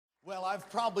Well, I've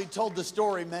probably told the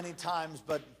story many times,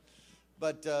 but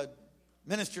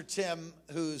Minister Tim,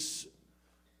 who's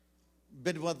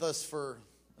been with us for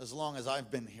as long as I've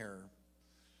been here,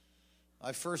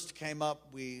 I first came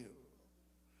up,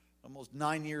 almost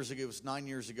 9 years ago, it was 9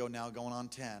 years ago now, going on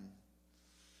 10.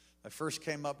 I first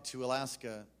came up to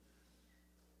Alaska.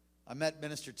 I met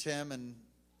Minister Tim and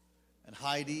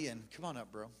Heidi, and come on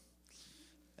up, bro.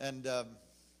 And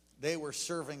they were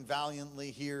serving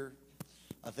valiantly here.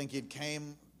 I think he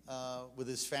came with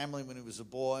his family when he was a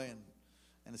boy,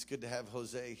 and it's good to have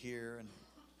Jose here, and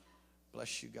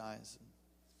bless you guys.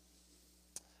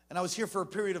 And I was here for a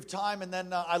period of time, and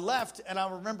then I left, and I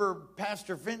remember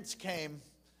Pastor Vince came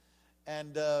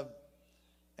and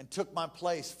took my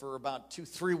place for about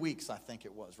 2-3 weeks, I think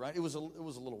it was, right? It was a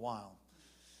little while.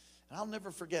 And I'll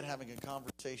never forget having a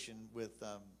conversation with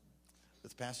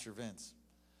Pastor Vince.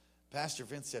 Pastor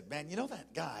Vince said, "Man, you know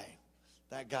that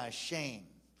guy Shane,"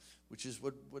 which is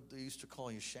what they used to call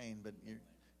you, Shane, but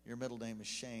your middle name is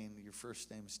Shane, your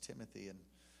first name is Timothy.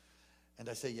 And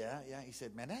I said, yeah. He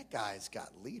said, "Man, that guy's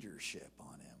got leadership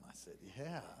on him." I said,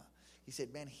 "Yeah." He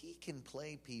said, "Man, he can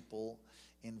play people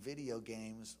in video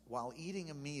games while eating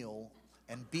a meal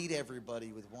and beat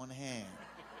everybody with one hand."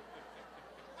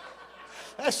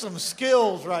 That's some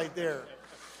skills right there.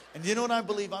 And you know what I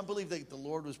believe? I believe that the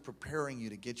Lord was preparing you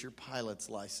to get your pilot's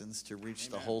license to reach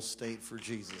the whole state for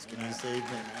Jesus. Can you say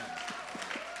amen?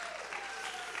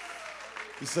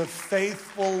 He's a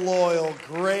faithful, loyal,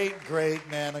 great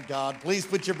man of God. Please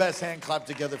put your best hand clap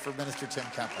together for Minister Tim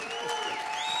Kemper.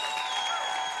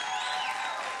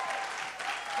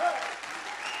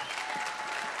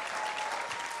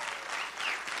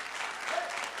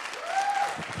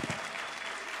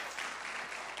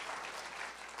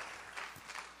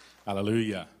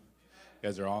 Hallelujah. You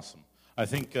guys are awesome. I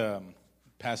think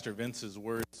Pastor Vince's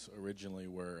words originally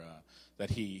were that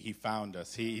he found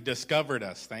us. He discovered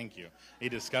us. Thank you. He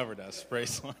discovered us.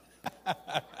 Praise the Lord.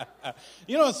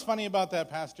 You know what's funny about that,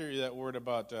 Pastor, that word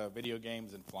about video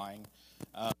games and flying?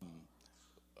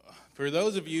 For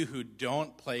those of you who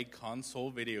don't play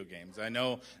console video games, I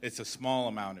know it's a small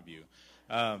amount of you.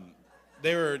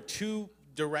 There are two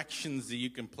directions that you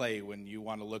can play when you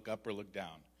want to look up or look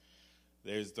down.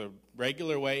 There's the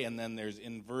regular way, and then there's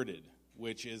inverted,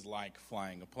 which is like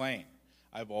flying a plane.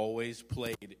 I've always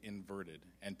played inverted,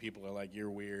 and people are like, "You're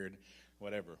weird,"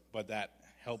 whatever. But that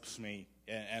helps me.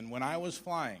 And when I was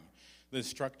flying, the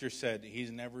instructor said he's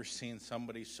never seen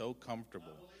somebody so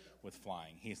comfortable with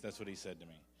flying. That's what he said to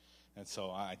me. And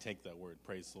so I take that word.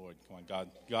 Praise the Lord. Come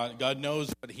on, God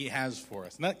knows what he has for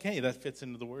us. And that fits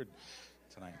into the word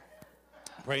tonight.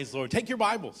 Praise the Lord. Take your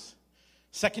Bibles.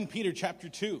 2 Peter chapter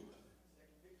 2.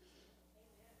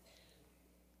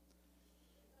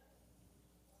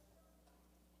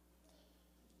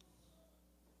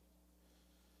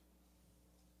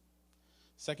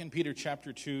 Second Peter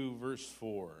chapter 2, verse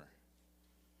 4.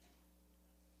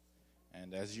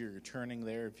 And as you're turning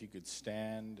there, if you could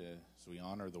stand as we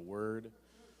honor the word.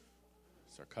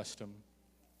 It's our custom.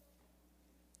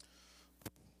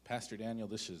 Pastor Daniel,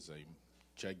 this is a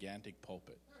gigantic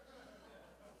pulpit.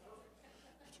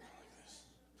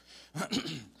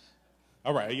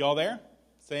 All right, are you all there?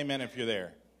 Say amen if you're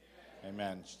there.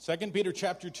 Amen. 2 Peter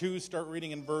chapter 2, start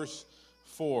reading in verse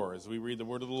 4 as we read the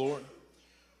word of the Lord.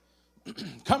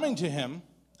 Coming to him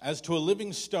as to a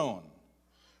living stone,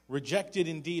 rejected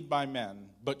indeed by men,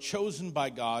 but chosen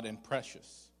by God and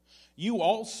precious. You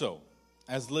also,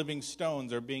 as living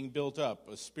stones, are being built up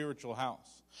a spiritual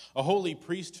house, a holy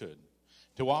priesthood,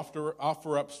 to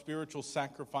offer up spiritual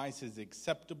sacrifices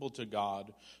acceptable to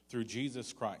God through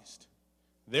Jesus Christ.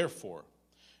 Therefore,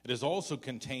 it is also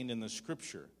contained in the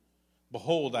Scripture,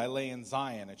 "Behold, I lay in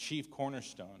Zion a chief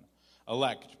cornerstone,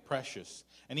 elect, precious,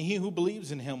 and he who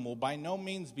believes in him will by no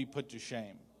means be put to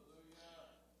shame.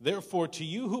 Therefore, to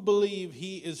you who believe,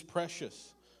 he is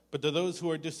precious. But to those who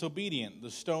are disobedient,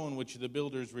 the stone which the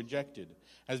builders rejected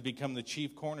has become the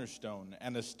chief cornerstone,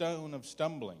 and a stone of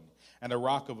stumbling, and a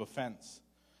rock of offense.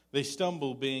 They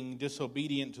stumble, being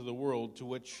disobedient to the word, to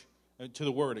which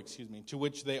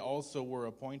they also were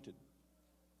appointed.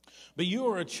 But you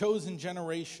are a chosen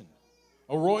generation,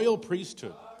 a royal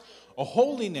priesthood, a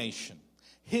holy nation,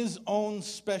 his own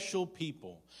special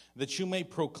people, that you may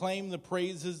proclaim the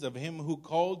praises of him who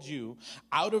called you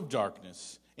out of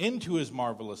darkness into his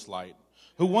marvelous light,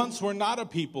 who once were not a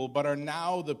people, but are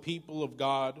now the people of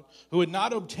God, who had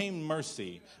not obtained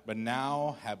mercy, but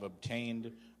now have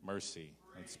obtained mercy."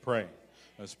 Let's pray.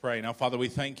 Let's pray. Now, Father, we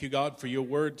thank you, God, for your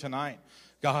word tonight.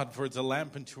 God, for it's a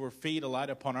lamp unto our feet, a light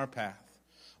upon our path.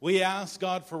 We ask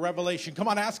God for revelation. Come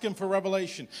on, ask Him for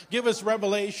revelation. Give us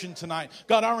revelation tonight.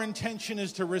 God, our intention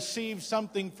is to receive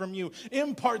something from you.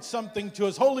 Impart something to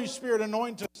us. Holy Spirit,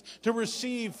 anoint us to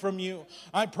receive from you.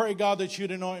 I pray, God, that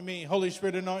you'd anoint me. Holy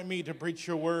Spirit, anoint me to preach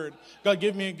your word. God,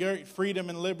 give me a great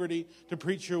freedom and liberty to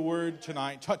preach your word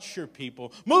tonight. Touch your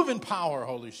people. Move in power,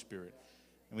 Holy Spirit.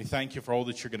 And we thank you for all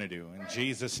that you're going to do. In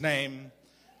Jesus' name,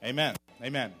 amen.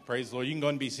 Amen. Praise the Lord. You can go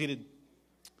and be seated.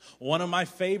 One of my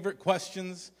favorite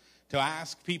questions to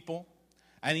ask people,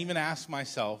 and even ask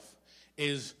myself,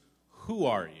 is who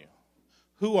are you?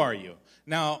 Who are you?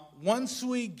 Now, once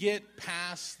we get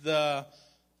past the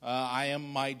I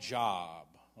am my job,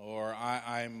 or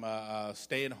I'm a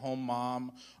stay-at-home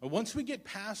mom, or once we get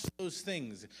past those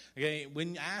things, okay,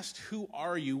 when asked who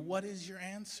are you, what is your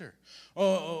answer?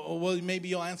 Well, maybe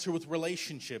you'll answer with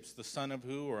relationships, the son of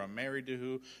who, or I'm married to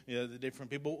who, the different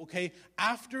people. Okay,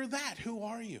 after that, who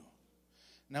are you?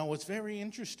 Now, what's very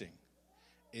interesting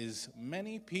is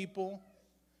many people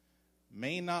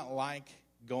may not like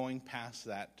going past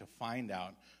that to find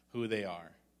out who they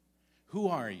are. Who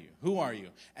are you? Who are you?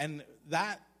 And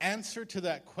that answer to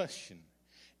that question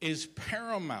is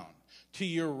paramount to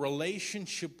your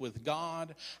relationship with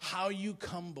God, how you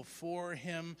come before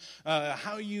Him,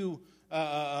 how you'll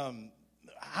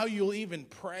even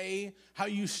pray, how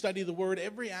you study the Word,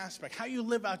 every aspect, how you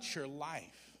live out your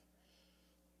life.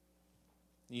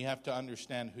 You have to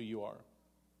understand who you are.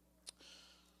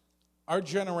 Our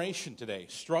generation today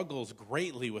struggles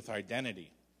greatly with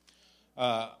identity.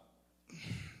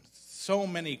 So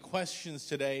many questions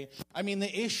today. I mean,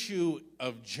 the issue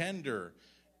of gender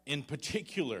in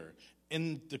particular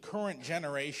in the current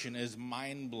generation is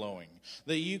mind-blowing.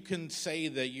 That you can say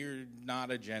that you're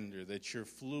not a gender, that you're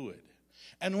fluid.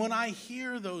 And when I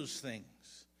hear those things,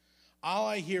 all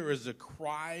I hear is a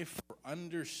cry for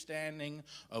understanding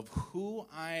of who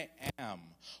I am.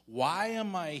 Why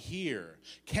am I here?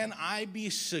 Can I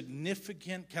be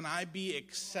significant? Can I be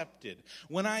accepted?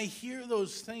 When I hear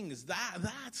those things,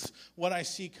 that's what I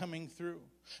see coming through.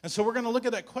 And so we're going to look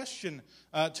at that question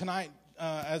tonight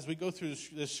as we go through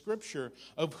this scripture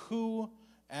of who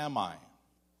am I?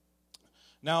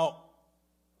 Now,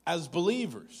 as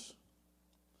believers,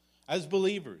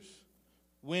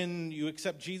 when you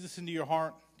accept Jesus into your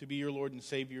heart to be your Lord and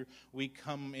Savior, we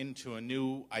come into a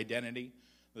new identity.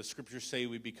 The scriptures say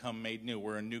we become made new.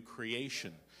 We're a new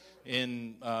creation.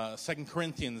 In 2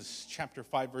 Corinthians chapter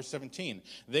 5, verse 17,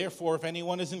 therefore, if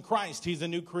anyone is in Christ, he's a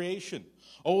new creation.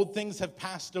 Old things have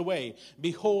passed away.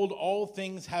 Behold, all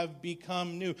things have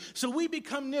become new. So we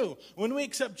become new. When we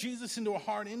accept Jesus into our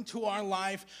heart, into our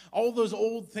life, all those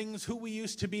old things, who we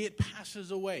used to be, it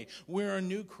passes away. We're a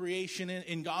new creation.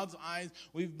 In God's eyes,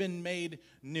 we've been made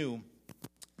new.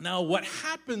 Now, what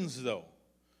happens, though,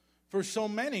 for so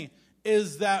many,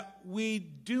 is that we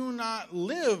do not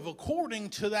live according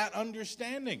to that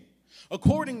understanding,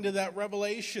 according to that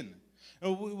revelation.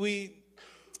 We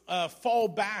fall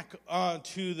back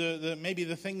to maybe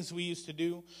the things we used to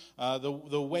do,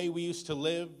 the way we used to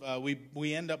live.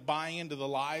 We end up buying into the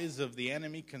lies of the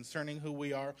enemy concerning who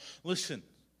we are. Listen,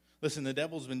 the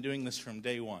devil's been doing this from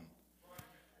day one,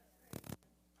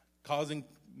 causing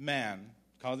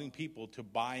people to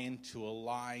buy into a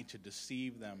lie to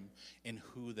deceive them in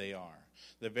who they are.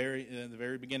 The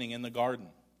very beginning in the garden,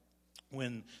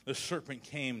 when the serpent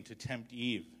came to tempt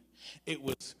Eve, it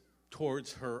was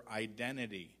towards her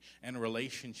identity and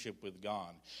relationship with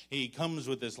God. He comes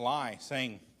with this lie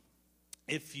saying,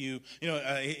 if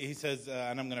he says,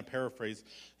 and I'm going to paraphrase,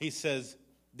 he says,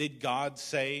 did God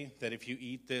say that if you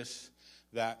eat this,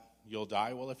 that you'll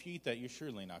die? Well, if you eat that, you're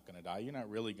surely not going to die. You're not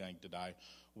really going to die.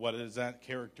 What is that?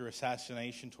 Character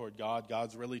assassination toward God.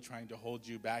 God's really trying to hold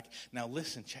you back. Now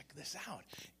listen, check this out.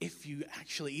 If you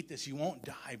actually eat this, you won't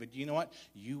die. But you know what?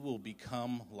 You will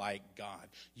become like God.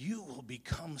 You will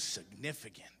become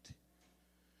significant.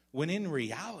 When in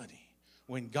reality,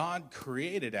 when God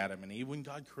created Adam and Eve, when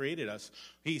God created us,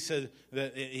 He said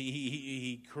that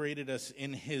He created us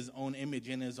in His own image,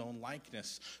 in His own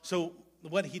likeness. So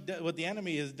what the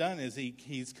enemy has done is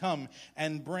he's come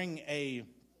and bring a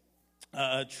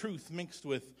truth mixed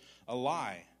with a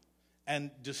lie and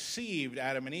deceived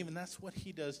Adam and Eve, and that's what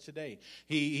he does today.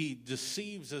 He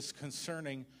deceives us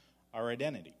concerning our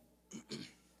identity.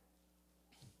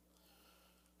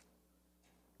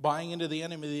 Buying into the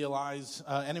enemy's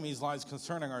lies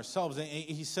concerning ourselves. And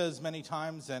he says many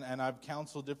times, and I've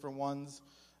counseled different ones,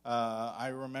 I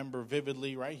remember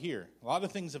vividly right here. A lot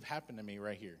of things have happened to me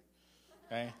right here.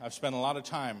 Okay? I've spent a lot of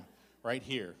time right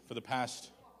here for the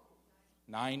past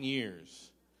 9 years,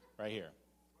 right here.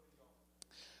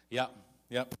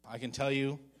 Yep. I can tell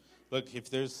you Look, if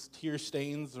there's tear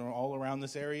stains all around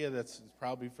this area, that's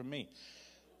probably from me.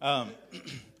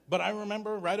 But I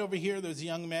remember right over here, there's a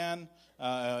young man.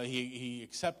 He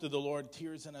accepted the Lord,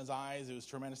 tears in his eyes. It was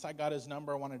tremendous. I got his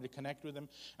number. I wanted to connect with him.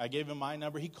 I gave him my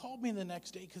number. He called me the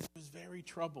next day because he was very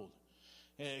troubled.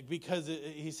 Because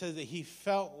he says that he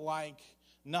felt like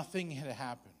nothing had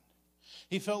happened.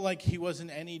 He felt like he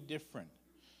wasn't any different.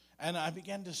 And I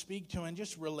began to speak to him and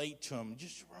just relate to him.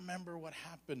 Just remember what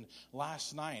happened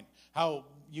last night. How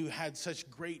you had such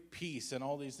great peace and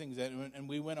all these things. And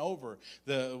we went over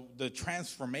the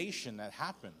transformation that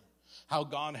happened. How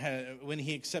God had, when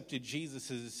he accepted Jesus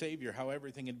as his Savior, how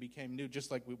everything had became new, just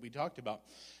like we talked about.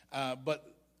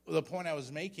 But the point I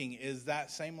was making is that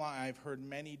same lie I've heard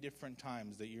many different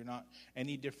times, that you're not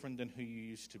any different than who you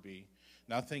used to be.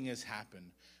 Nothing has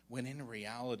happened. When in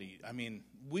reality, I mean,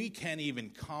 we can't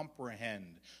even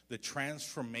comprehend the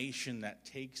transformation that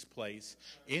takes place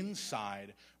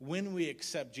inside when we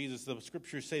accept Jesus. The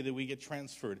scriptures say that we get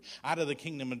transferred out of the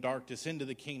kingdom of darkness into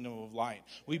the kingdom of light.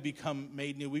 We become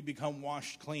made new. We become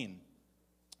washed clean.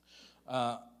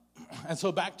 And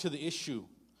so back to the issue.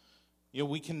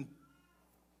 We can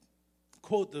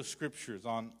quote the scriptures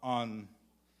on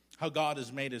how God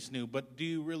has made us new, but do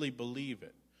you really believe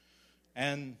it?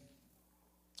 And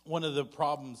one of the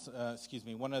problems,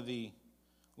 one of the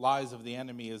lies of the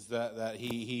enemy is that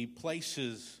he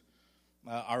places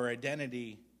our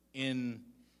identity in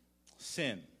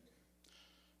sin.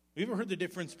 Have you ever heard the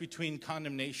difference between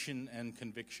condemnation and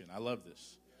conviction? I love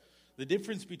this. The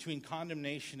difference between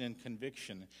condemnation and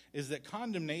conviction is that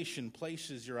condemnation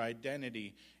places your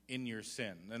identity in your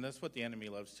sin. And that's what the enemy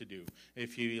loves to do.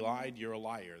 If you lied, you're a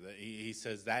liar. He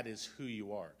says that is who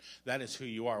you are. That is who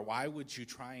you are. Why would you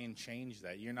try and change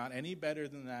that? You're not any better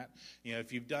than that.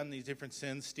 If you've done these different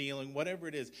sins, stealing, whatever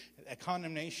it is, a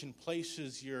condemnation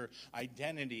places your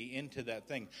identity into that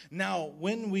thing. Now,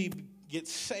 when we get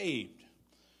saved,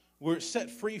 we're set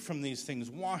free from these things,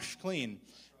 washed clean,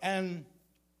 and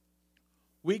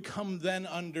we come then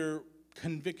under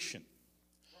conviction,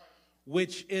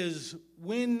 which is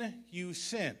when you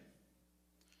sin.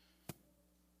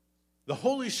 The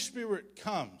Holy Spirit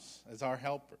comes as our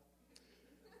helper.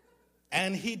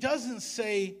 And he doesn't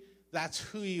say, that's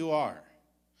who you are.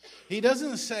 He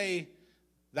doesn't say,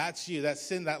 that's you, that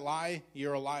sin, that lie,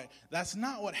 you're a liar. That's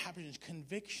not what happens.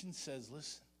 Conviction says,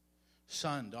 listen,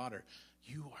 son, daughter,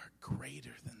 you are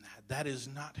greater than that. That is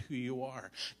not who you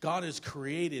are. God has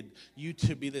created you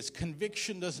to be this.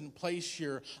 Conviction doesn't place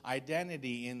your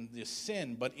identity in the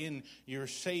sin, but in your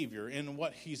Savior, in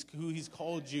who He's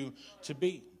called you to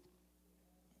be.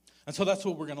 And so that's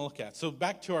what we're going to look at. So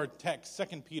back to our text,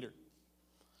 2 Peter.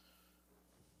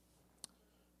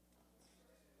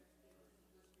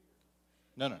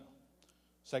 No.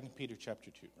 2 Peter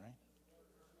chapter 2, right?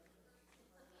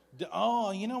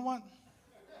 Oh, you know what?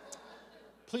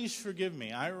 Please forgive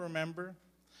me. I remember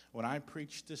when I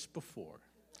preached this before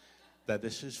that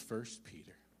this is 1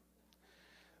 Peter.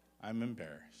 I'm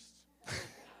embarrassed.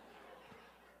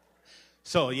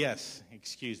 So, yes,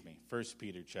 excuse me, 1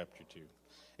 Peter chapter 2.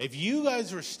 If you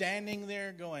guys were standing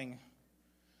there going,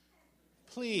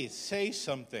 please say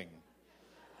something.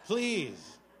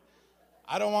 Please.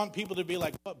 I don't want people to be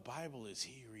like, what Bible is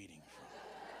he reading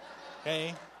from?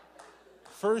 Okay?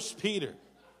 1 Peter.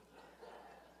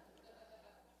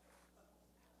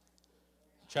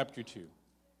 Chapter 2.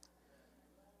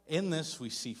 In this, we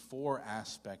see 4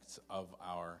 aspects of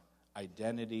our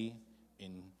identity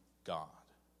in God.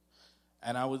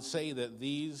 And I would say that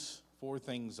these 4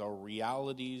 things are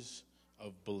realities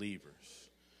of believers.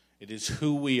 It is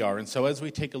who we are. And so as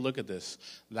we take a look at this,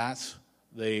 that's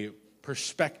the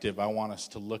perspective I want us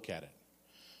to look at it.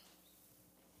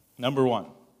 Number 1,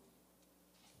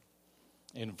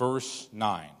 in verse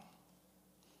 9.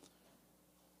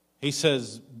 He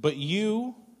says, but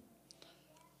you,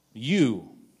 can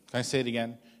I say it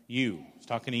again? You. He's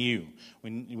talking to you.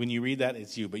 When you read that,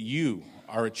 it's you. But you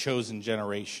are a chosen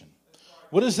generation.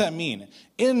 What does that mean?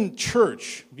 In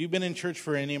church, if you've been in church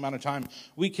for any amount of time,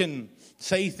 we can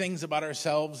say things about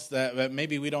ourselves that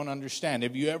maybe we don't understand.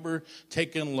 Have you ever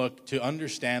taken a look to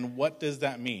understand what does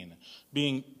that mean?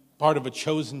 Being part of a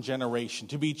chosen generation,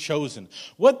 to be chosen.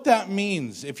 What that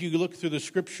means, if you look through the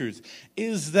scriptures,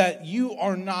 is that you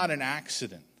are not an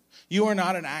accident. You are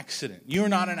not an accident. You are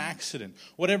not an accident.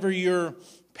 Whatever your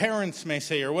parents may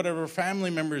say, or whatever family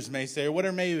members may say, or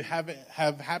whatever may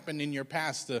have happened in your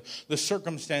past, the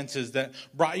circumstances that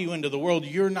brought you into the world,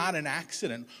 you're not an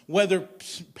accident. Whether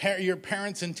your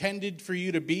parents intended for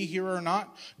you to be here or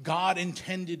not, God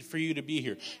intended for you to be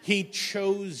here. He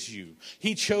chose you.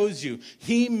 He chose you.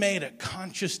 He made a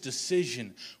conscious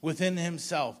decision within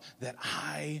himself that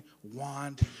I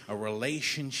want a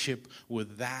relationship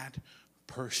with that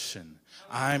person.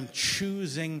 I'm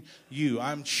choosing you.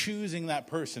 I'm choosing that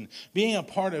person. Being a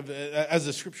part of, as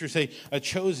the scriptures say, a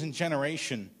chosen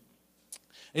generation,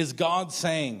 is God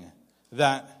saying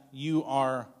that you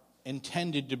are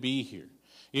intended to be here.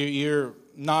 You're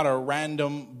not a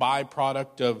random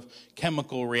byproduct of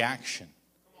chemical reaction.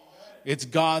 It's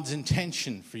God's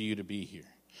intention for you to be here.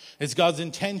 It's God's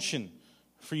intention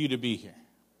for you to be here.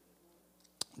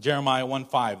 Jeremiah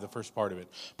 1:5, the first part of it.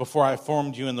 Before I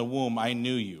formed you in the womb, I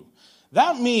knew you.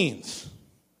 That means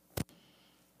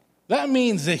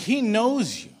that he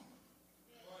knows you.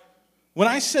 When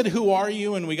I said, who are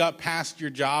you? And we got past your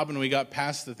job and we got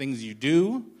past the things you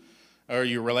do or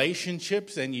your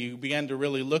relationships and you began to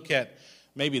really look at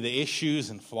maybe the issues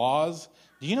and flaws.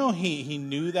 Do you know he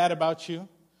knew that about you?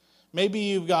 Maybe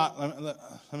you've got, let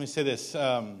me say this.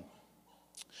 I'm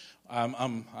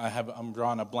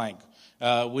drawing a blank.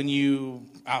 When you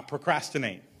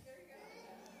procrastinate.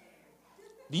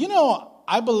 Do you know,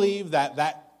 I believe that,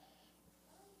 let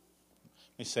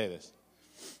me say this,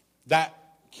 that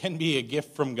can be a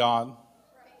gift from God.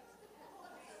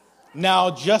 Now,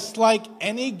 just like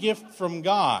any gift from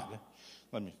God,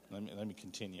 let me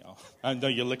continue. I know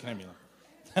you're looking at me.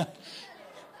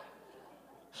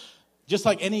 Just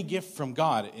like any gift from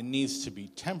God, it needs to be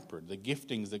tempered. The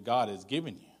giftings that God has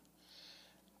given you.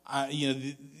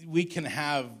 We can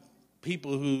have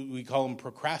people who we call them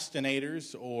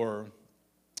procrastinators, or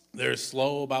they're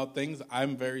slow about things.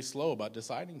 I'm very slow about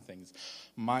deciding things.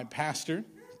 My pastor,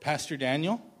 Pastor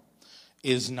Daniel,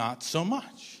 is not so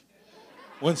much.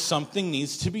 When something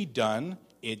needs to be done,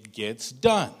 it gets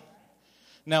done.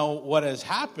 Now, what has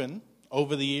happened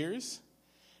over the years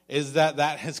is that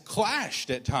has clashed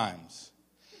at times,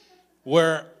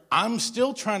 where I'm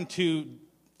still trying to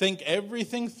think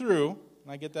everything through.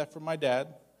 I get that from my dad.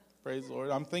 Praise the Lord.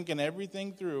 I'm thinking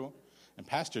everything through. And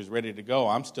pastor's ready to go.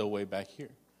 I'm still way back here.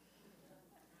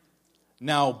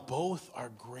 Now, both are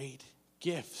great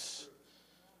gifts.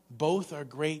 Both are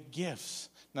great gifts.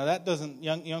 Now, that doesn't,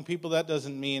 young people, that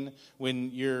doesn't mean when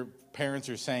your parents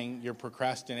are saying you're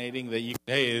procrastinating that you,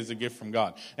 hey, it is a gift from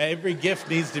God. Every gift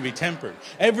needs to be tempered.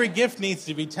 Every gift needs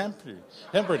to be tempered.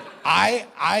 I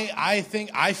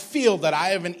feel that I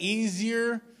have an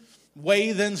easier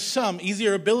way than some,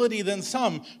 easier ability than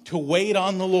some to wait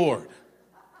on the Lord.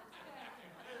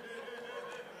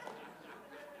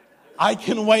 I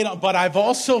can wait, but I've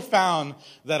also found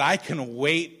that I can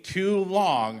wait too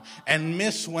long and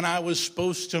miss when I was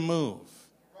supposed to move.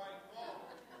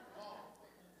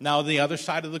 Now, the other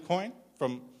side of the coin,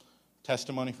 from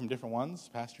testimony from different ones,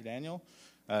 Pastor Daniel,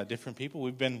 different people.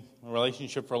 We've been in a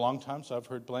relationship for a long time, so I've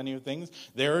heard plenty of things.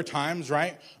 There are times,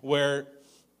 right, where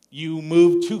you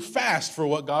move too fast for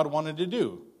what God wanted to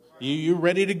do. You're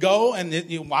ready to go, and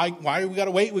why do we got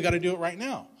to wait? We got to do it right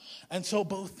now. And so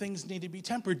both things need to be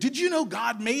tempered. Did you know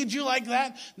God made you like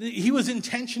that? He was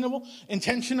intentional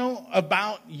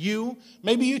about you.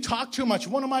 Maybe you talk too much.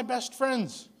 One of my best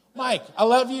friends, Mike, I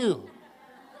love you.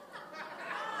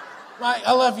 Mike,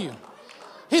 I love you.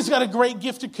 He's got a great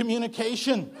gift of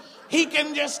communication. He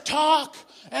can just talk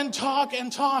and talk and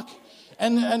talk.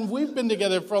 And we've been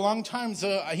together for a long time,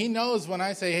 so he knows when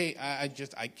I say, hey,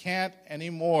 I can't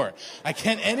anymore. I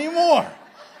can't anymore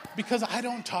because I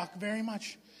don't talk very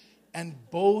much. And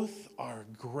both are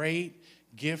great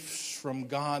gifts from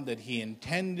God that he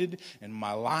intended in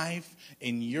my life,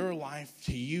 in your life,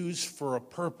 to use for a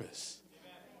purpose.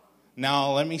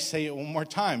 Now, let me say it one more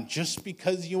time. Just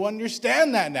because you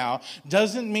understand that now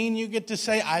doesn't mean you get to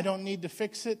say, I don't need to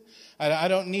fix it. I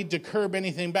don't need to curb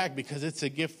anything back because it's a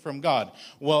gift from God.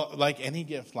 Well, like any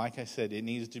gift, like I said, it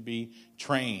needs to be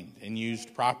trained and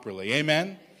used properly.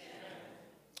 Amen?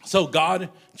 So God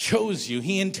chose you.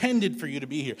 He intended for you to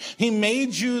be here. He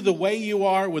made you the way you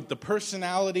are with the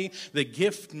personality, the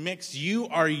gift mix. You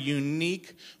are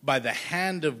unique by the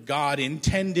hand of God,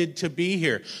 intended to be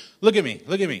here. Look at me.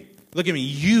 Look at me. Look at me.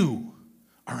 You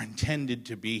are intended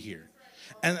to be here.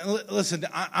 And listen,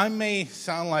 I may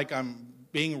sound like I'm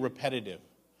being repetitive,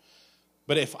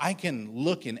 but if I can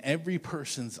look in every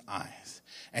person's eyes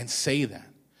and say that,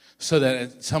 so that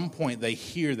at some point they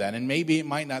hear that, and maybe it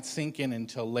might not sink in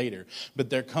until later, but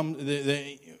let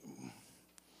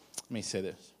me say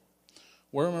this.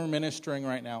 Where we're ministering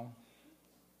right now,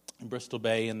 Bristol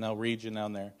Bay and the region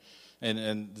down there, and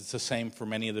it's the same for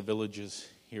many of the villages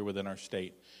here within our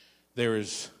state. There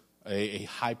is a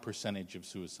high percentage of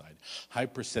suicide, high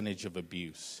percentage of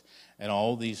abuse, and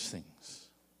all these things.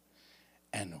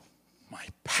 And my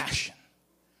passion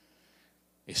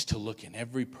is to look in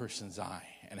every person's eye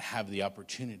and have the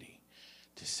opportunity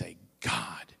to say,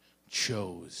 God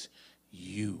chose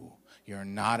you. You're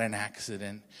not an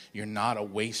accident. You're not a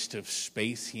waste of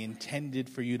space. He intended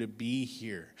for you to be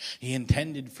here. He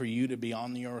intended for you to be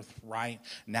on the earth right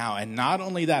now. And not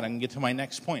only that, I can get to my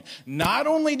next point. Not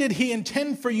only did he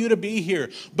intend for you to be here,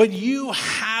 but you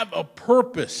have a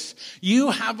purpose.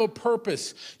 You have a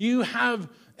purpose. You have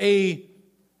a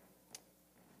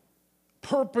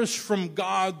purpose from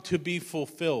God to be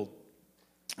fulfilled.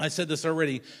 I said this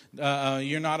already.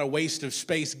 You're not a waste of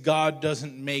space. God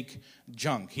doesn't make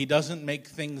junk. He doesn't make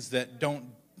things that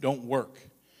don't work.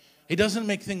 He doesn't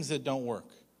make things that don't work.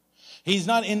 He's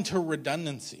not into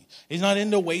redundancy. He's not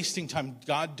into wasting time.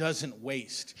 God doesn't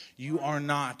waste. You are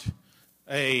not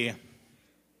a...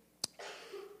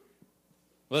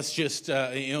 Let's just,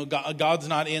 God's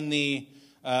not in the...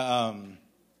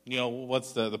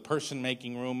 what's the person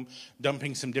making room,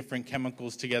 dumping some different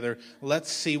chemicals together. Let's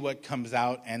see what comes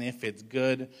out and if it's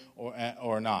good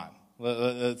or not.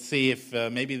 Let's see if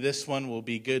maybe this one will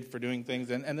be good for doing things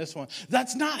and this one.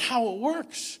 That's not how it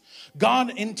works.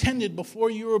 God intended before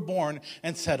you were born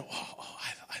and said,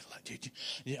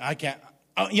 I can't.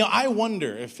 I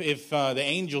wonder if the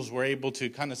angels were able to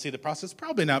kind of see the process.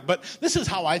 Probably not, but this is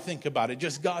how I think about it.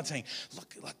 Just God saying,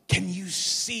 look, can you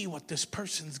see what this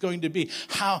person's going to be?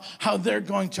 How they're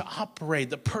going to operate,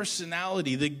 the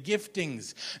personality, the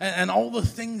giftings, and all the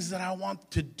things that I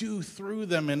want to do through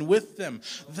them and with them.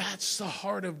 That's the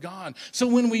heart of God. So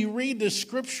when we read the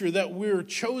scripture that we're a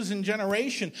chosen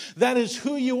generation, that is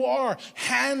who you are,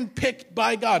 handpicked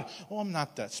by God. Oh, I'm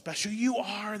not that special. You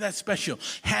are that special.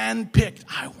 Handpicked.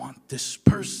 I want this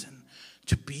person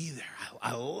to be there.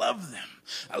 I love them.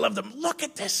 I love them. Look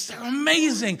at this. They're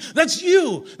amazing. That's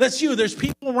you. That's you. There's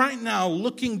people right now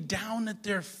looking down at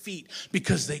their feet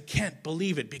because they can't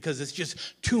believe it, because it's just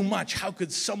too much. How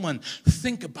could someone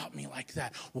think about me like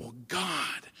that? Well,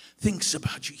 God thinks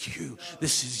about you.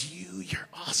 This is you. You're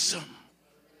awesome.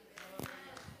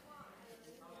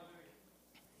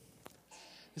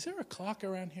 Is there a clock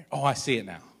around here? Oh, I see it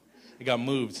now. It got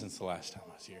moved since the last time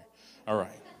I was here. All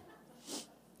right.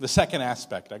 The second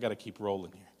aspect, I got to keep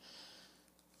rolling here.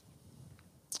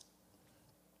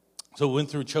 So we went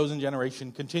through chosen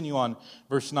generation. Continue on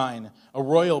verse 9, a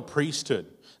royal priesthood.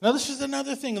 Now this is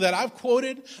another thing that I've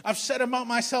quoted. I've said about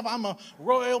myself, I'm a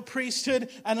royal priesthood,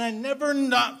 and I never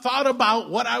not thought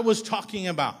about what I was talking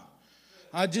about.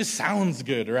 It just sounds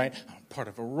good, right? I'm part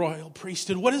of a royal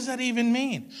priesthood. What does that even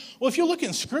mean? Well, if you look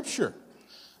in Scripture,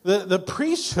 the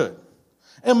priesthood,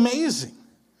 amazing.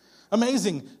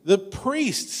 The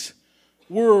priests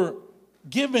were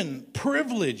given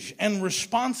privilege and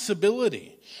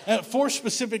responsibility. And 4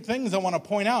 specific things I want to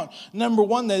point out. Number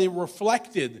 1, they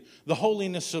reflected the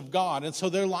holiness of God. And so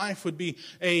their life would be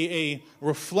a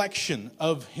reflection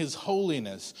of His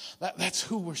holiness. That's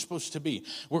who we're supposed to be.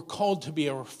 We're called to be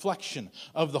a reflection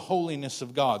of the holiness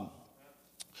of God.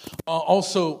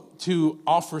 Also to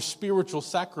offer spiritual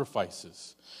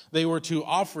sacrifices. They were to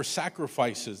offer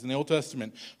sacrifices in the Old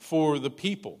Testament for the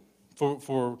people.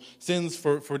 For sins,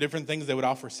 for different things, they would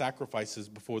offer sacrifices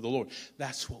before the Lord.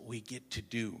 That's what we get to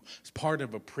do. As part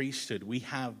of a priesthood, we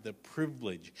have the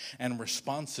privilege and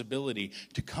responsibility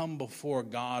to come before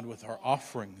God with our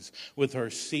offerings, with our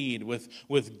seed,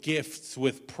 with gifts,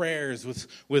 with prayers,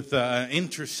 with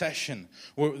intercession.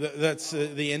 That's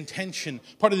the intention,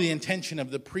 part of the intention of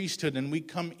the priesthood, and we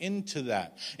come into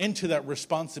that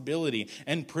responsibility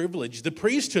and privilege. The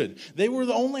priesthood, they were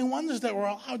the only ones that were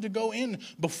allowed to go in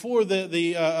before the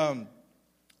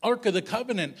Ark of the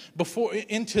Covenant,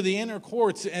 into the inner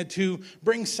courts, and to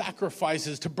bring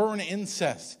sacrifices, to burn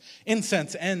incense.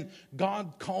 And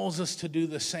God calls us to do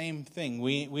the same thing.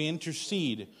 We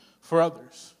intercede for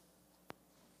others.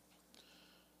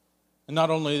 And not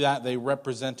only that, they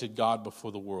represented God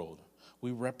before the world.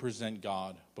 We represent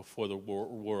God before the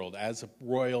world as a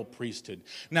royal priesthood.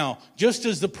 Now, just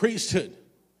as the priesthood,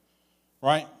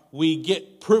 right, we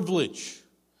get privilege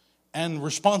and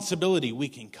responsibility, we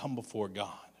can come before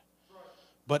God.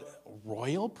 But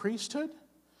royal priesthood?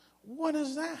 What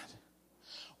is that?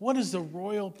 What is the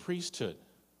royal priesthood?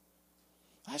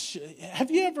 Have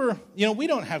you ever, we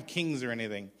don't have kings or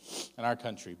anything in our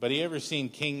country, but have you ever seen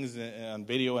kings on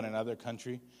video in another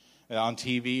country, on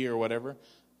TV or whatever?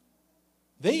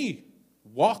 They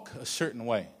walk a certain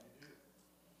way.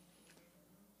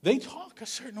 They talk a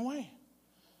certain way.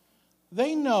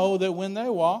 They know that when they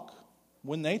walk,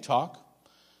 when they talk,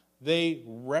 they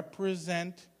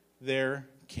represent their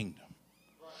kingdom.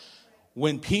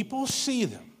 When people see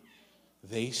them,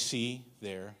 they see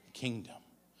their kingdom.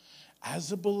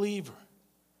 As a believer,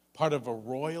 part of a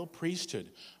royal priesthood,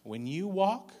 when you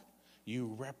walk,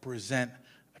 you represent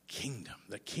a kingdom,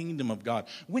 the kingdom of God.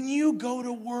 When you go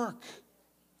to work,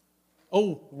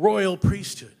 oh, royal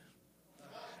priesthood,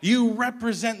 you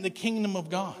represent the kingdom of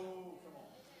God.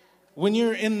 When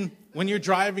you're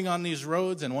driving on these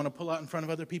roads and want to pull out in front of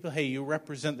other people, hey, you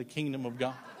represent the kingdom of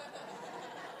God.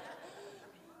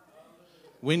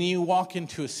 When you walk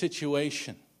into a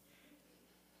situation,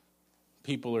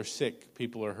 people are sick,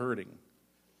 people are hurting.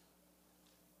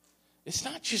 It's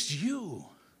not just you.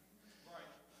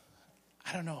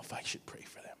 I don't know if I should pray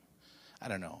for them. I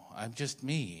don't know. I'm just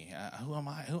me. Who am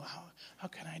I? How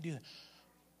can I do that?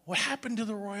 What happened to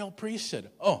the royal priesthood?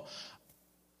 Oh,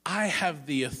 I have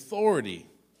the authority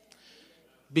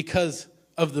because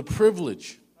of the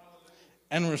privilege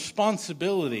and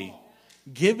responsibility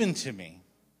given to me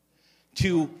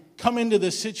to come into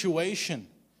this situation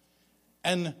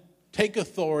and take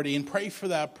authority and pray for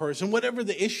that person, whatever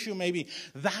the issue may be.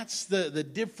 That's the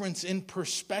difference in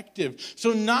perspective.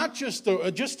 So not just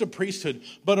a priesthood,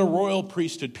 but a royal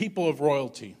priesthood, people of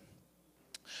royalty.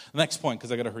 Next point,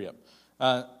 because I got to hurry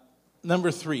up.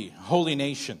 Number 3, holy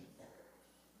nation.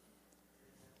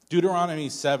 Deuteronomy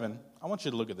 7. I want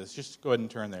you to look at this. Just go ahead and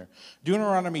turn there.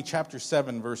 Deuteronomy chapter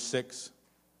 7, verse 6.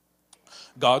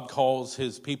 God calls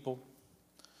his people.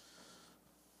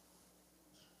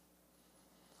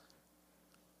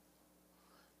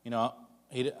 You know,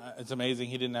 it's amazing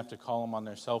he didn't have to call them on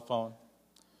their cell phone.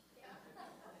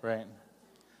 Right?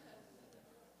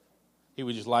 He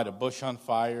would just light a bush on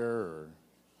fire or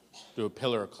do a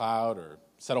pillar of cloud or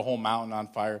set a whole mountain on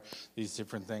fire, these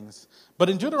different things. But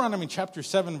in Deuteronomy chapter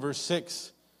 7, verse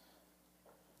 6,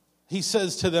 he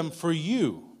says to them, "For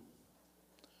you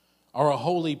are a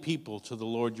holy people to the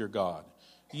Lord your God."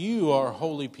 You are a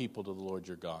holy people to the Lord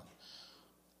your God.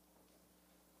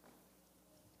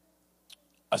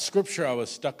 A scripture I was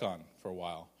stuck on for a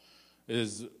while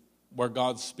is where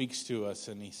God speaks to us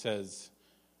and he says,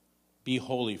 "Be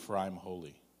holy, for I'm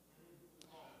holy."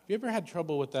 Have you ever had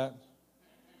trouble with that?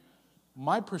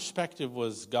 My perspective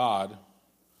was God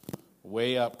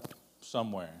way up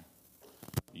somewhere.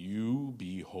 You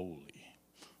be holy,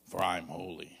 for I'm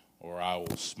holy, or I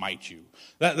will smite you.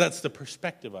 That's the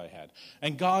perspective I had.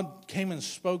 And God came and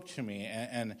spoke to me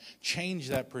and changed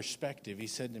that perspective. He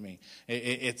said to me,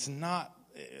 it's not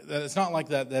like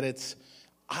that it's,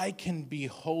 I can be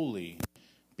holy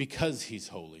because he's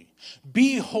holy.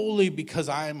 Be holy because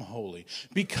I'm holy.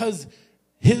 Because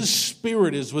his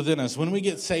Spirit is within us. When we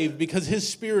get saved, because his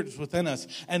Spirit is within us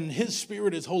and his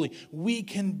Spirit is holy, we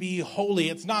can be holy.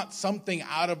 It's not something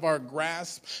out of our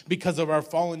grasp because of our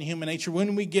fallen human nature.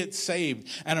 When we get saved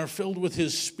and are filled with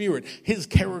his Spirit, his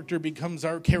character becomes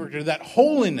our character. That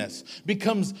holiness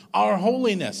becomes our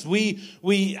holiness.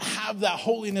 We have that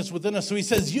holiness within us. So he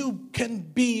says, you can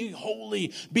be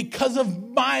holy because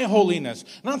of my holiness.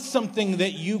 Not something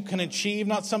that you can achieve,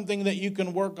 not something that you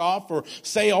can work off or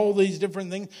say all these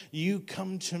different things. You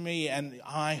come to me and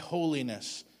my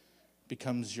holiness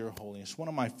becomes your holiness. One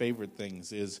of my favorite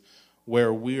things is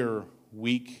where we're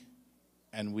weak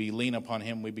and we lean upon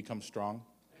him, we become strong.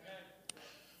 Amen.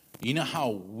 You know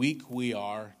how weak we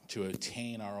are to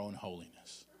attain our own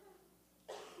holiness?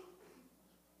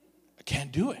 I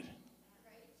can't do it.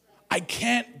 I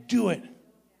can't do it.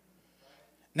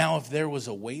 Now, if there was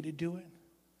a way to do it,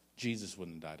 Jesus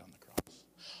wouldn't have died on the cross.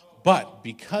 But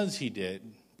because he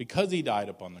did, because he died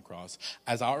upon the cross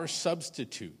as our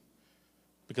substitute,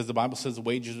 because the Bible says the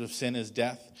wages of sin is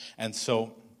death, and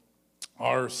so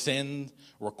our sin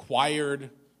required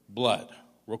blood,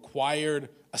 required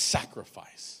a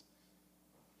sacrifice.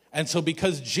 And so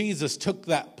because Jesus took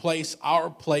that place,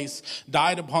 our place,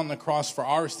 died upon the cross for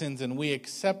our sins, and we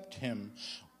accept him,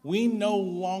 we no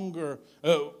longer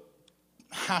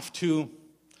have to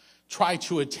try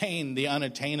to attain the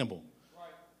unattainable.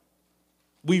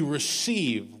 We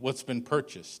receive what's been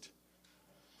purchased.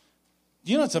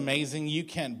 Do you know what's amazing? You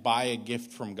can't buy a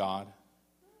gift from God.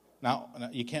 Now,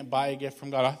 you can't buy a gift from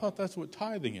God. I thought that's what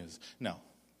tithing is. No,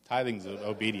 tithing is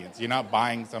obedience. You're not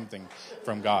buying something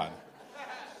from God.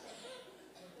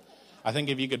 I think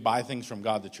if you could buy things from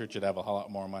God, the church would have a whole lot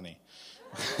more money.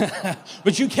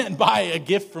 But you can't buy a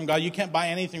gift from God. You can't buy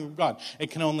anything from God.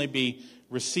 It can only be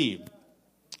received.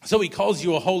 So he calls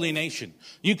you a holy nation.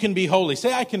 You can be holy.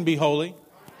 Say, I can be holy.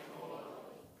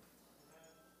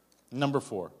 Number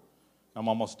 4, I'm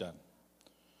almost done.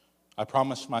 I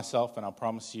promised myself and I'll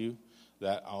promise you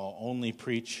that I'll only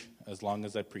preach as long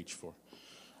as I preach for.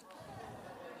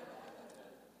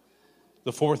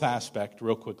 The fourth aspect,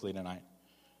 real quickly tonight.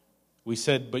 We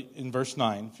said, but in verse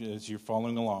 9, as you're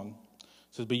following along, it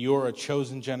says, but you are a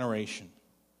chosen generation,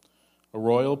 a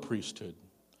royal priesthood,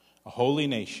 a holy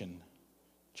nation.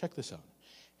 Check this out.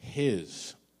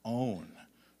 His own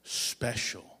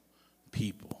special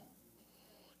people.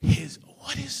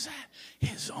 What is that?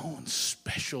 His own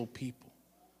special people.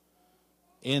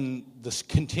 In this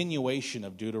continuation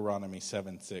of Deuteronomy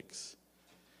 7:6,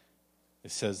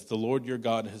 it says, the Lord your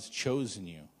God has chosen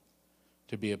you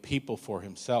to be a people for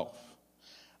himself,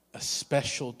 a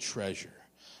special treasure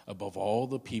above all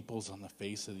the peoples on the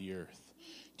face of the earth.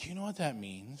 Do you know what that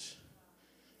means?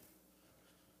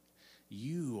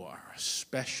 You are a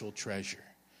special treasure.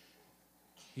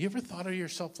 You ever thought of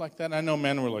yourself like that? I know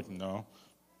men were like, no,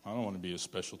 I don't want to be a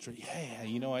special treasure. Yeah,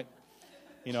 you know what?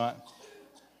 You know what?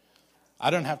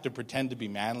 I don't have to pretend to be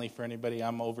manly for anybody.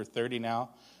 I'm over 30 now.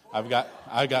 I've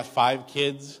got 5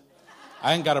 kids.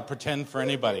 I ain't got to pretend for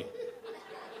anybody.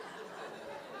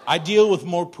 I deal with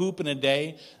more poop in a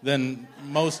day than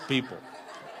most people.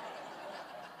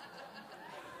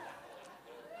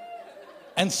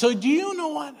 And so do you know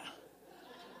what?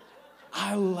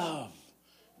 I love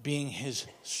being his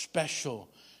special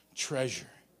treasure.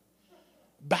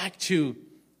 Back to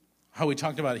how we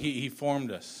talked about he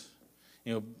formed us,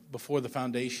 before the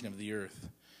foundation of the earth.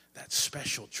 That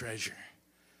special treasure.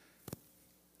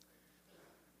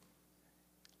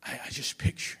 I just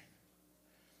picture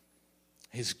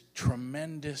his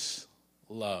tremendous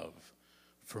love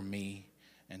for me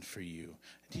and for you.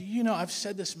 Do you know, I've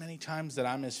said this many times that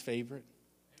I'm his favorite,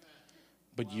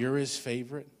 but you're his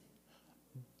favorite.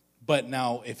 But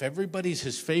now, if everybody's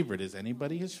his favorite, is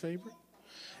anybody his favorite?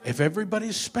 If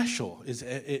everybody's special, is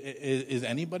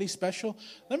anybody special?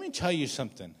 Let me tell you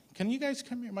something. Can you guys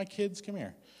come here? My kids, come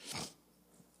here.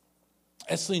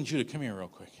 Esley and Judah, come here real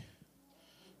quick.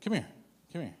 Come here.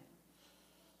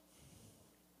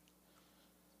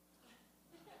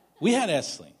 We had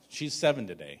Esley. She's 7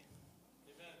 today.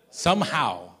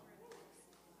 Somehow,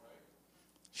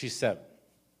 she's 7.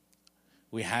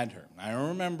 We had her. I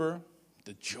remember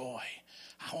the joy,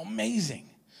 how amazing,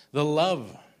 the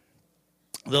love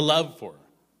for her.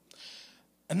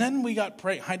 And then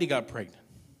Heidi got pregnant,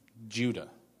 Judah.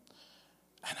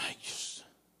 And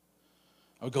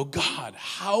I would go, God,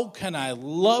 how can I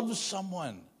love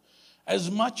someone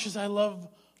as much as I love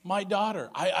my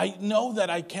daughter? I know that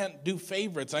I can't do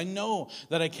favorites. I know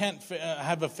that I can't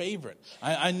have a favorite.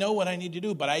 I know what I need to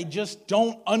do, but I just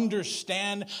don't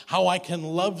understand how I can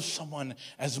love someone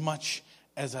as much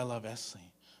as I love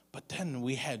Esley. But then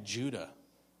we had Judah.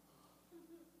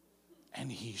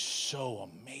 And he's so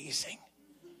amazing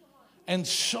and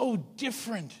so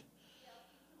different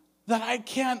that I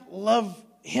can't love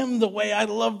him the way I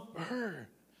love her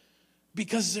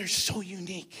because they're so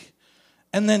unique.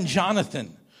 And then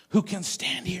Jonathan, who can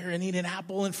stand here and eat an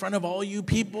apple in front of all you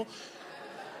people.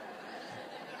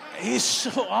 He's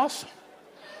so awesome.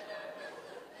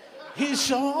 He's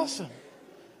so awesome.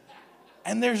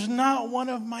 And there's not one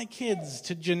of my kids,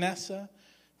 to Janessa,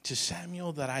 to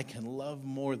Samuel, that I can love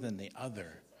more than the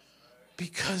other,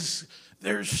 because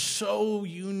they're so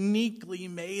uniquely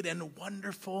made and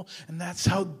wonderful, and that's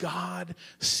how God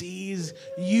sees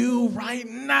you right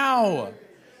now.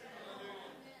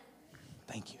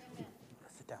 Thank you.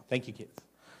 Sit down. Thank you, kids.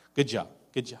 Good job.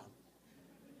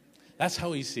 That's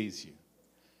how he sees you.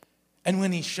 And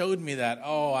when he showed me that,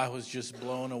 I was just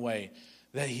blown away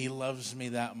that he loves me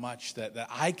that much, that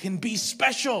I can be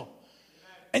special.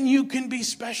 And you can be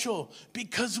special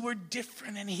because we're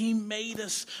different, and he made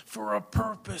us for a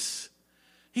purpose.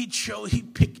 He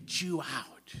picked you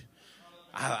out.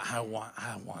 I want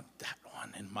that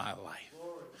one in my life.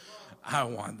 I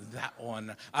want that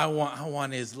one. I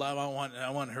want his love. I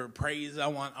want her praise. I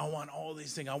want all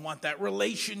these things. I want that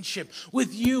relationship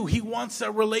with you. He wants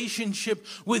that relationship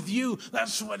with you.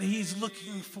 That's what he's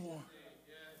looking for.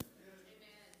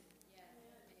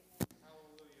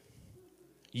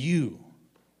 You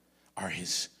are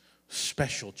his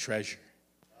special treasure.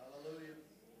 Hallelujah.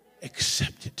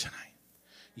 Accept it tonight.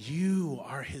 You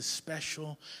are his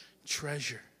special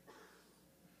treasure.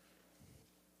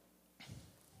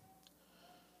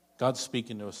 God's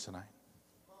speaking to us tonight.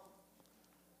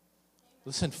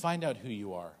 Listen, find out who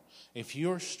you are. If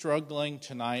you're struggling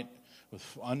tonight with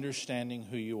understanding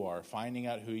who you are, finding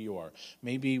out who you are,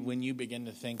 maybe when you begin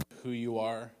to think who you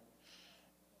are,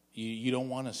 you don't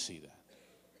want to see that.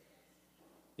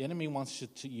 The enemy wants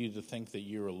you to think that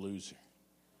you're a loser.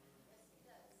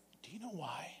 Do you know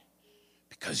why?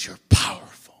 Because you're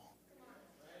powerful.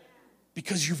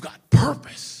 Because you've got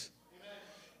purpose.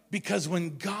 Because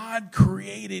when God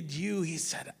created you, he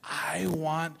said, I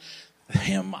want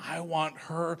him, I want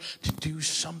her to do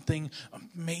something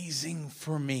amazing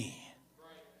for me.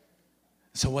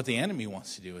 So what the enemy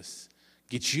wants to do is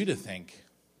get you to think,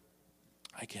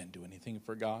 I can't do anything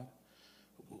for God.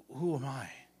 Who am I?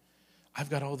 I've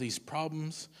got all these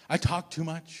problems. I talk too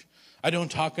much. I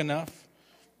don't talk enough.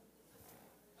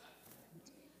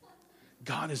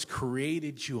 God has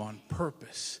created you on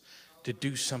purpose to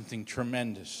do something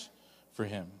tremendous for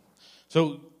him.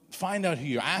 So find out who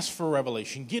you are. Ask for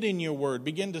revelation. Get in your word.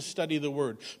 Begin to study the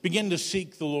word. Begin to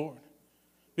seek the Lord.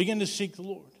 Begin to seek the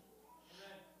Lord.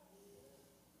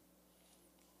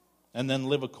 And then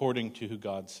live according to who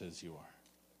God says you are.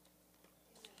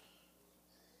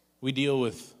 We deal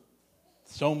with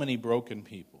so many broken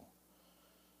people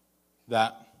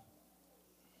that,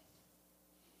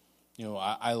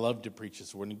 I love to preach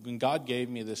this word. When God gave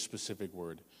me this specific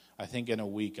word, I think in a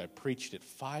week I preached it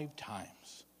 5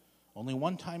 times. Only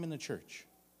one time in the church.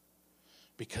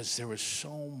 Because there was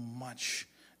so much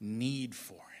need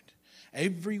for it.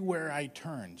 Everywhere I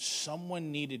turned,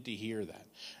 someone needed to hear that.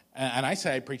 And I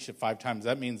say I preached it 5 times.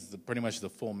 That means pretty much the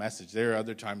full message. There are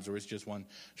other times where it's just one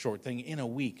short thing in a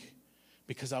week.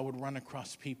 Because I would run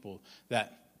across people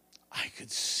that I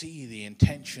could see the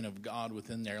intention of God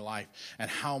within their life and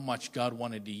how much God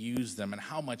wanted to use them and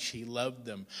how much he loved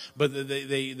them. But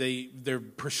their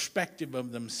perspective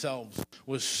of themselves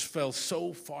fell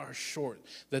so far short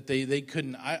that they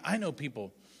couldn't. I know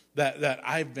people that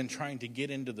I've been trying to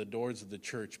get into the doors of the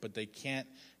church, but they can't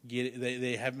get.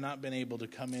 They have not been able to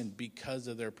come in because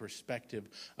of their perspective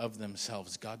of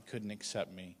themselves. God couldn't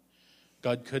accept me.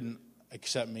 God couldn't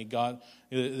accept me. God,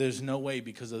 there's no way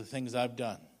because of the things I've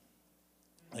done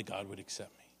that God would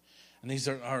accept me. And these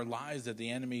are lies that the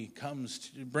enemy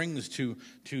brings to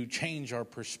change our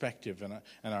perspective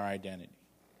and our identity.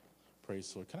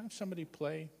 Praise the Lord. Can I have somebody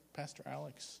play Pastor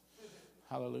Alex?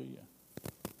 Hallelujah.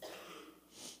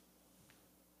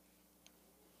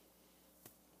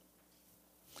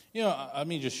 Let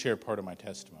me just share part of my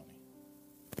testimony.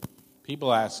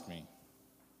 People ask me,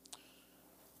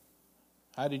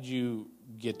 how did you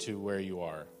get to where you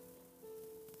are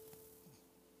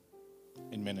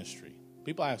in ministry?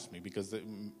 People ask me because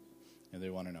they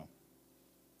want to know.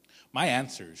 My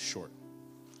answer is short.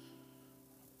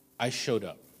 I showed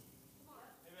up.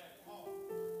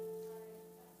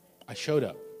 I showed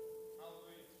up.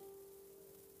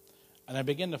 And I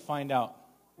began to find out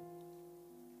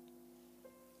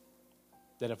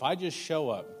that if I just show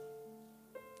up,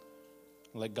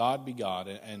 let God be God,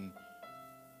 and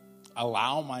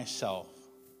allow myself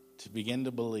to begin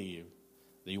to believe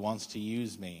that he wants to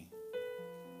use me,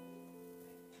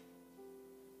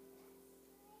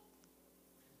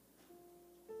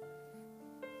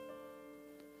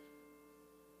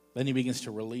 then he begins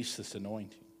to release this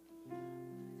anointing.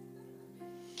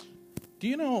 Do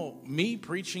you know me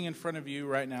preaching in front of you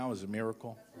right now is a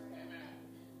miracle?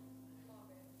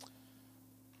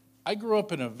 I grew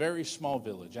up in a very small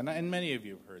village, and many of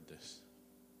you have heard this.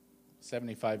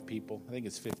 75 people. I think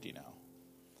it's 50 now.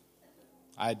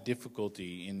 I had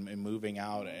difficulty in moving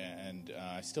out, and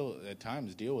I still at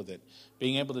times deal with it,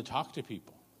 being able to talk to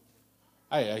people.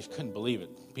 I couldn't believe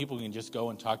it. People can just go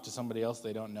and talk to somebody else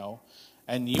they don't know,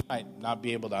 and you might not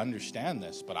be able to understand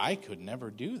this, but I could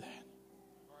never do that.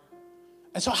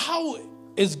 And so how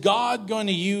is God going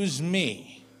to use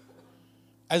me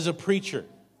as a preacher?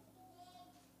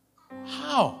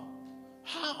 How?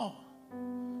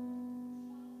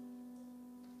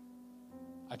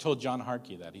 I told John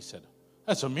Harkey that. He said,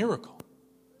 that's a miracle.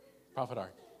 Prophet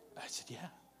Harkey. I said, yeah,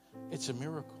 it's a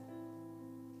miracle.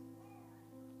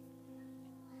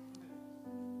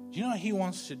 Do you know what he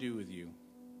wants to do with you?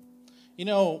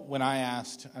 When I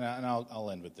asked, and I'll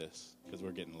end with this because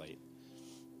we're getting late.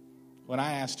 When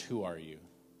I asked, who are you?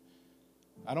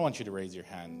 I don't want you to raise your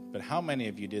hand, but how many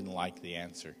of you didn't like the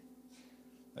answer?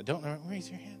 Don't raise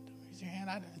your hand. Don't raise your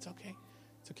hand. It's okay.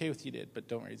 It's okay if you did, but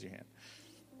don't raise your hand.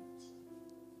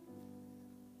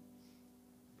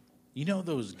 You know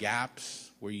those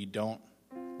gaps where you don't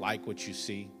like what you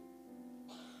see?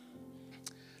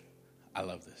 I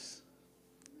love this.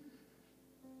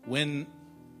 When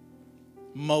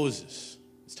Moses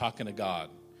is talking to God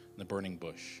in the burning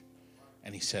bush,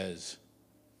 and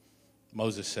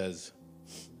Moses says,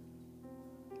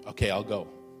 okay, I'll go.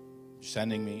 You're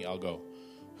sending me, I'll go.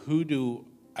 Who do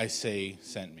I say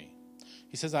sent me?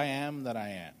 He says, I am that I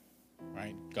am.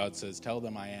 Right? God says, tell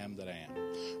them I am that I am.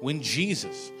 When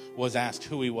Jesus was asked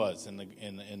who he was in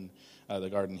the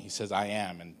garden, he says, I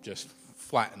am, and just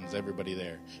flattens everybody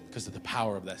there because of the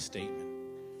power of that statement.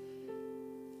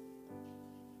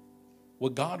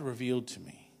 What God revealed to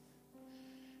me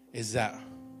is that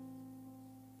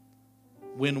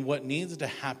when what needs to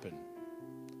happen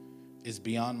is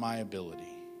beyond my ability,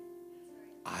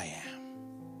 I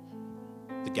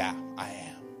am. The gap, I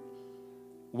am.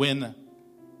 When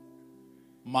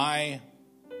my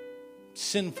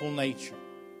sinful nature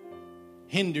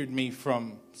hindered me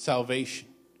from salvation,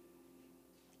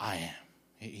 I am.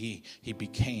 He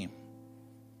became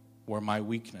where my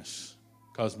weakness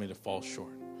caused me to fall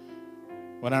short.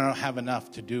 When I don't have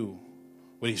enough to do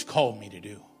what He's called me to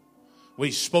do, what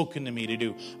He's spoken to me to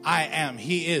do, I am.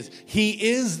 He is. He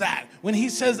is that. When He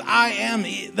says I am,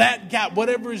 that gap,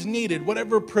 whatever is needed,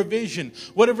 whatever provision,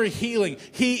 whatever healing,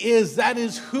 He is. That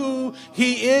is who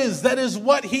He is. That is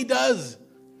what He does.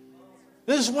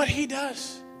 This is what He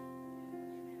does.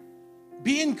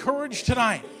 Be encouraged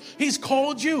tonight. He's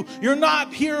called you. You're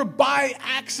not here by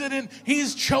accident.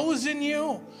 He's chosen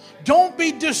you. Don't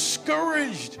be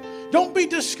discouraged. Don't be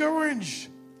discouraged.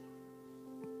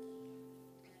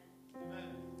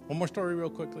 One more story real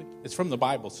quickly. It's from the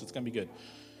Bible, so it's going to be good.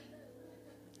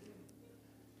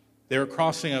 They were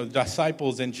crossing, the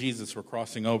disciples and Jesus were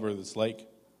crossing over this lake.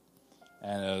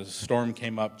 And a storm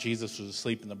came up. Jesus was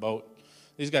asleep in the boat.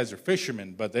 These guys are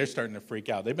fishermen, but they're starting to freak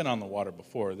out. They've been on the water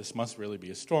before. This must really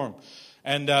be a storm.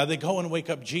 And they go and wake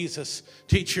up Jesus.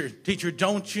 Teacher,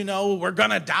 don't you know we're going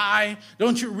to die?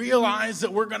 Don't you realize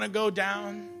that we're going to go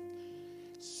down?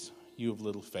 You have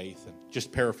little faith. And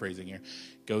just paraphrasing here,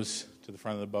 goes to the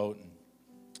front of the boat and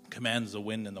commands the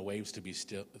wind and the waves to be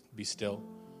still.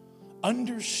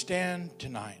 Understand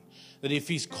tonight that if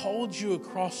He's called you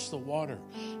across the water,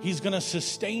 He's going to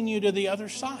sustain you to the other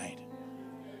side.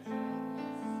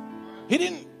 He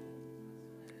didn't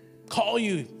call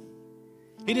you.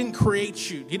 He didn't create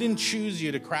you. He didn't choose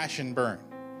you to crash and burn.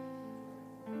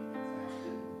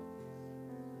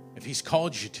 If He's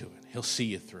called you to it, He'll see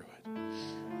you through it.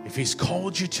 If He's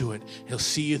called you to it, He'll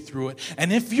see you through it.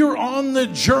 And if you're on the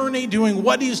journey doing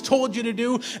what He's told you to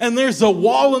do and there's a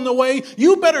wall in the way,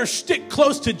 you better stick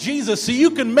close to Jesus so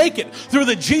you can make it through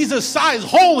the Jesus-sized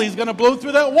hole He's going to blow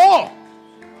through that wall.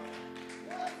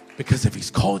 Because if He's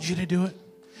called you to do it,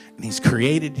 and He's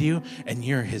created you, and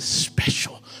you're His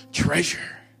special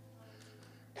treasure,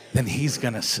 then He's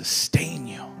going to sustain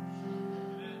you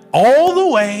all the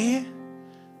way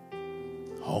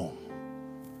home.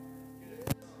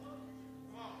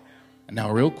 And now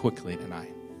real quickly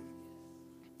tonight,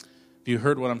 if you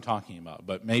heard what I'm talking about,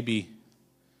 but maybe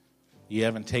you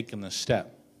haven't taken the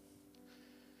step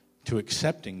to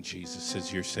accepting Jesus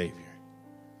as your Savior,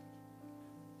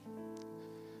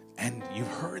 and you've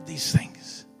heard these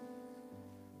things,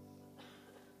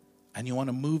 and you want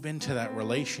to move into that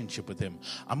relationship with Him,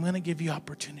 I'm going to give you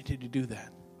opportunity to do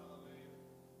that.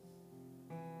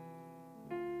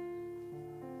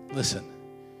 Listen,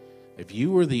 if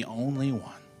you were the only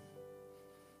one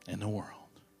in the world,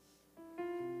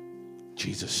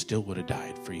 Jesus still would have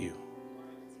died for you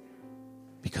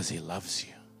because He loves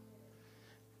you.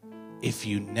 If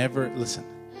you never, listen,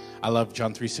 I love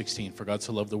John 3:16, for God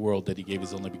so loved the world that He gave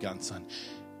His only begotten Son.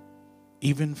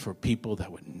 Even for people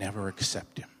that would never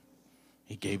accept Him,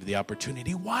 He gave the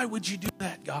opportunity. Why would you do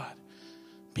that, God?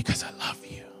 Because I love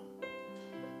you.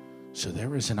 So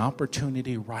there is an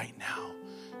opportunity right now.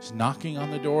 It's knocking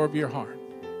on the door of your heart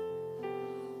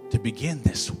to begin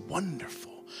this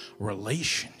wonderful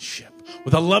relationship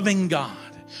with a loving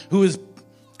God who has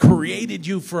created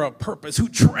you for a purpose, who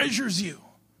treasures you.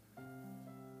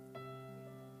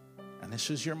 And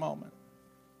this is your moment.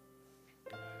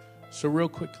 So real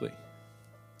quickly,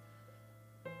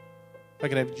 if I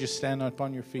could have you just stand up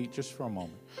on your feet just for a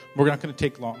moment. We're not going to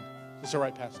take long. Is this all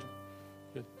right, Pastor?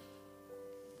 Good.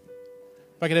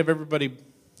 If I could have everybody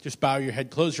just bow your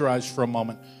head, close your eyes for a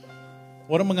moment.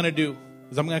 What I'm going to do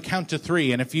is I'm going to count to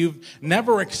 3. And if you've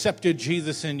never accepted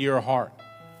Jesus into your heart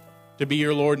to be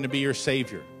your Lord and to be your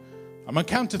Savior, I'm going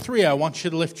to count to 3. I want you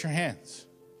to lift your hands.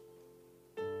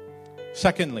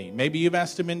 Secondly, maybe you've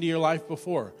asked Him into your life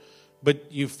before,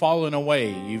 but you've fallen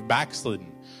away, you've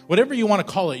backslidden. Whatever you want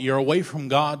to call it, you're away from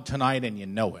God tonight and you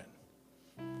know it.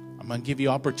 I'm going to give you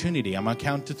opportunity. I'm going to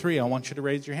count to 3. I want you to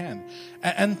raise your hand.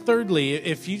 And thirdly,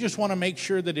 if you just want to make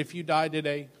sure that if you die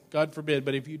today, God forbid,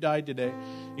 but if you died today,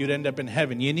 you'd end up in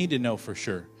heaven, you need to know for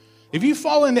sure. If you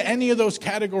fall into any of those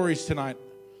categories tonight,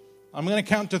 I'm going to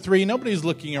count to 3. Nobody's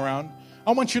looking around.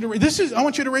 I want you to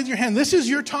raise your hand. This is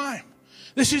your time.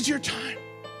 This is your time.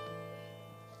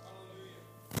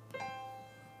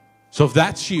 So if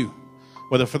that's you,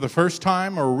 whether for the first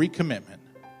time or a recommitment,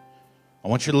 I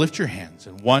want you to lift your hands.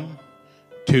 And 1,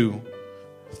 2,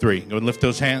 3. Go and lift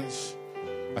those hands.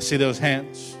 I see those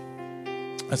hands.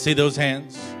 I see those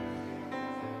hands.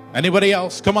 Anybody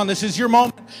else? Come on, this is your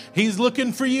moment. He's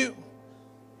looking for you.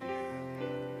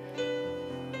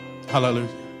 Hallelujah.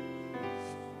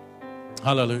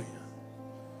 Hallelujah.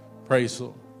 Praise the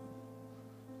Lord.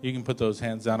 You can put those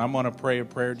hands down. I'm going to pray a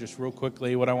prayer just real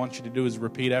quickly. What I want you to do is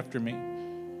repeat after me.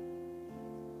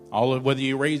 Whether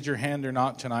you raised your hand or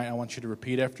not tonight, I want you to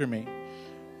repeat after me.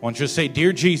 I want you to say,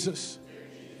 Dear Jesus,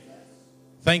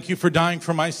 thank you for dying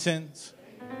for my sins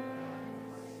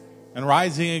and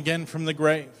rising again from the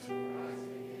grave.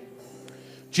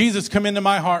 Jesus, come into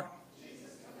my heart.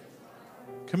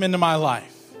 Come into my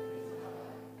life.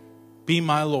 Be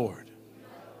my Lord.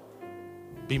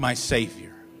 Be my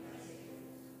Savior.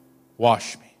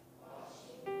 Wash me.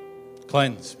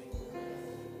 Cleanse me.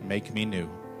 Make me new.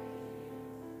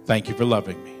 Thank you for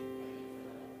loving me.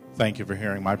 Thank you for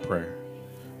hearing my prayer.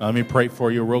 Now, let me pray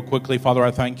for you real quickly. Father, I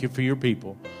thank you for your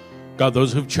people. God,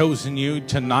 those who've chosen you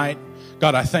tonight,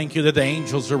 God, I thank you that the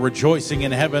angels are rejoicing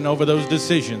in heaven over those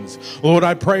decisions. Lord,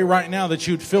 I pray right now that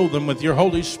you'd fill them with your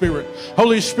Holy Spirit.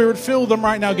 Holy Spirit, fill them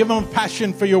right now. Give them a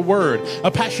passion for your word, a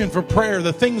passion for prayer,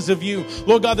 the things of you.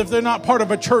 Lord God, if they're not part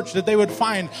of a church, that they would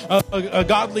find a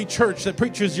godly church that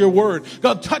preaches your word.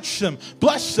 God, touch them,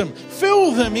 bless them,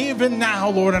 fill them even now,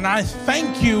 Lord, and I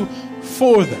thank you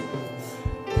for them.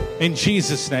 In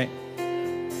Jesus' name,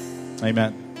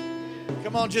 amen.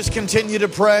 Come on, just continue to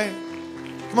pray.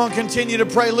 Come on, continue to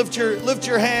pray. Lift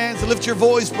your hands and lift your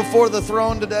voice before the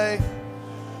throne today.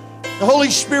 The Holy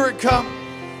Spirit, come.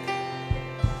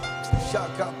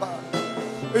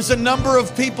 There's a number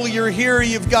of people, you're here,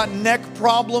 you've got neck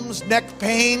problems, neck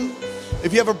pain.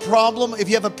 If you have a problem, if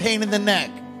you have a pain in the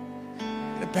neck,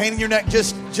 a pain in your neck,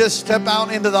 just step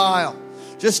out into the aisle.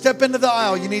 Just step into the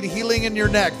aisle. You need healing in your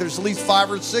neck. There's at least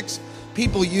 5 or 6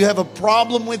 people. You have a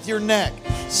problem with your neck.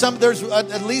 There's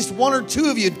at least 1 or 2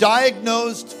 of you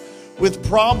diagnosed with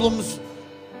problems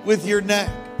with your neck.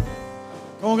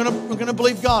 Come on, we're gonna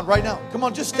believe God right now. Come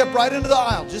on, just step right into the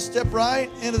aisle. Just step right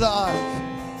into the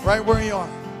aisle, right where you are.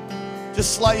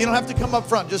 Just slide. You don't have to come up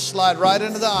front. Just slide right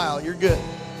into the aisle. You're good.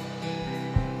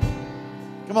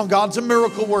 Come on, God's a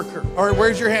miracle worker. All right,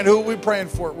 where's your hand? Who are we praying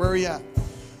for? Where are you at?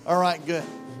 All right, good.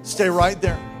 Stay right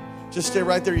there. Just stay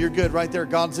right there. You're good right there.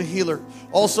 God's a healer.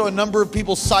 Also, a number of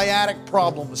people, sciatic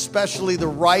problem, especially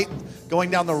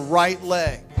going down the right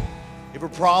leg. You have a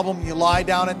problem, you lie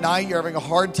down at night, you're having a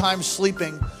hard time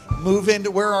sleeping, move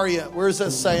into, where are you? Where's a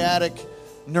sciatic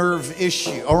nerve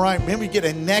issue? All right, maybe we get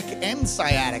a neck and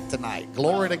sciatic tonight.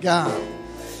 Glory to God.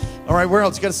 All right, where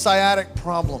else? You got a sciatic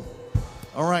problem.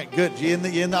 All right, good. You in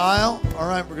the aisle? All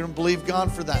right, we're going to believe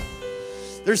God for that.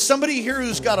 There's somebody here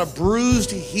who's got a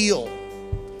bruised heel.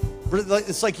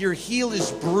 It's like your heel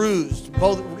is bruised,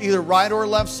 both either right or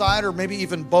left side, or maybe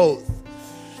even both.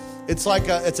 It's like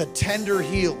it's a tender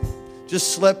heel.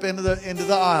 Just slip into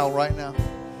the aisle right now.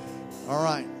 All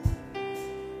right.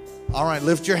 All right,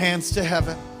 lift your hands to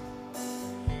heaven.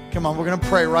 Come on, we're going to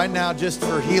pray right now just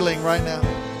for healing right now.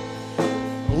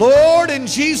 Lord, in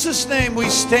Jesus' name we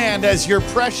stand as your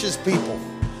precious people,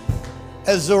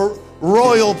 as a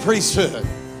royal priesthood.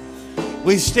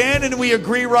 We stand and we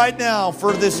agree right now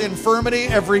for this infirmity,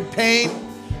 every pain,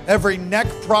 every neck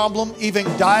problem, even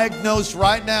diagnosed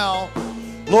right now,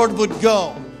 Lord, would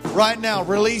go. Right now,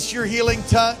 release your healing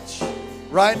touch.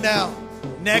 Right now,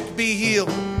 neck be healed.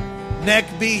 Neck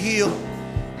be healed.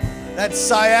 That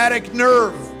sciatic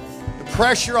nerve, the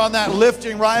pressure on that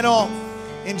lifting right off.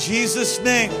 In Jesus'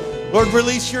 name, Lord,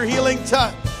 release your healing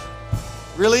touch.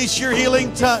 Release your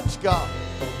healing touch, God.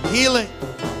 Healing,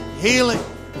 healing.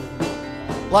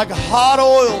 Like hot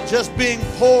oil just being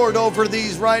poured over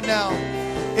these right now.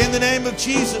 In the name of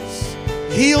Jesus.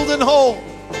 Healed and whole.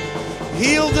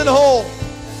 Healed and whole.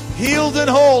 Healed and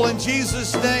whole in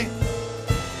Jesus' name.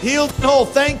 Healed and whole.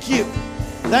 Thank you.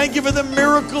 Thank you for the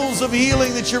miracles of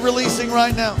healing that you're releasing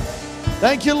right now.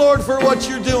 Thank you, Lord, for what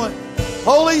you're doing.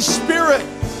 Holy Spirit,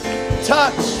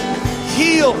 touch,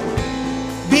 heal,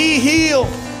 be healed,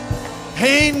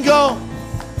 pain go.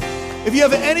 If you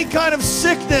have any kind of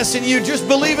sickness and you're just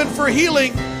believing for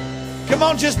healing, come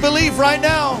on, just believe right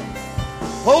now.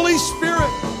 Holy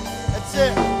Spirit, that's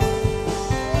it.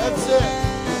 That's it.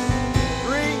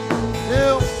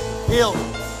 3, 2, heal.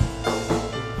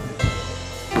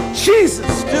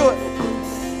 Jesus, do it.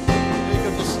 There you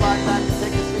go, just slide back and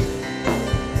take a seat.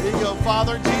 There you go,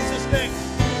 Father, in Jesus' name.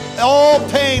 All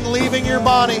pain leaving your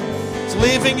body. It's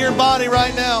leaving your body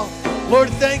right now. Lord,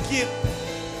 thank you.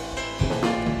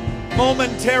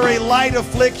 Momentary light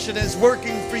affliction is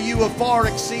working for you a far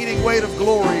exceeding weight of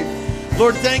glory.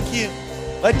 Lord, thank you.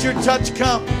 Let your touch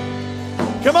come.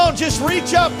 Come on, just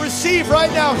reach up, receive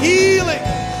right now healing.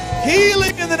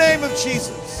 Healing in the name of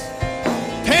Jesus.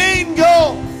 Pain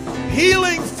go.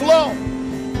 Healing flow.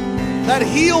 That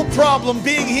heel problem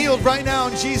being healed right now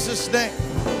in Jesus' name.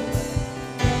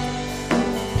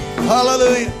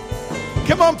 Hallelujah.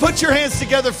 Come on, put your hands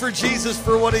together for Jesus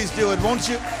for what he's doing, won't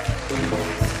you?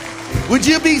 Would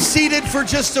you be seated for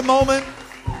just a moment?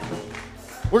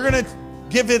 We're going to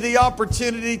give you the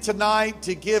opportunity tonight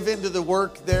to give into the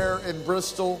work there in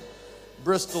Bristol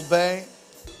Bay.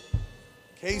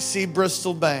 KC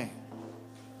Bristol Bay.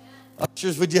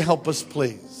 Ushers, would you help us,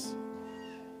 please?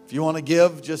 If you want to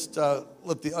give, just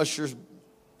let the ushers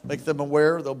make them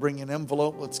aware. They'll bring you an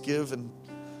envelope. Let's give and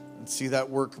see that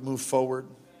work move forward.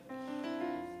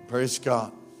 Praise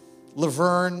God.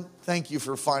 Laverne, thank you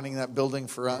for finding that building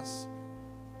for us.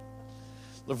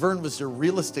 Laverne was a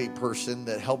real estate person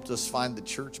that helped us find the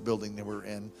church building that we're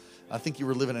in. I think you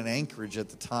were living in Anchorage at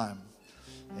the time.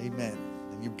 Amen.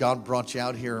 And God brought you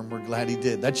out here, and we're glad he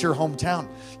did. That's your hometown.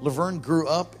 Laverne grew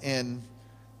up in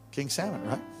King Salmon,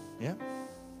 right? Yeah.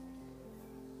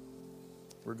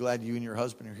 We're glad you and your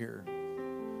husband are here.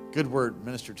 Good word,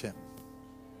 Minister Tim.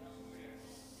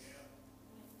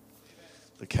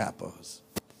 The Capos.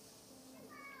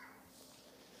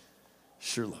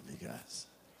 Sure love you guys.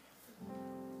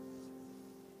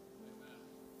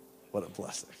 What a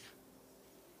blessing.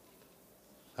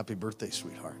 Happy birthday,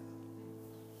 sweetheart.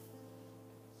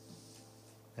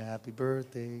 Happy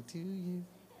birthday to you.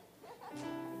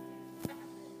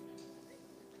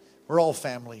 We're all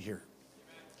family here.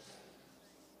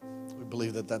 We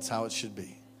believe that that's how it should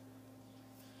be.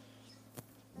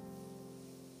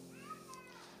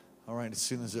 All right, as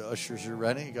soon as the ushers are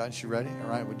ready, guys, you ready? All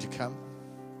right, would you come?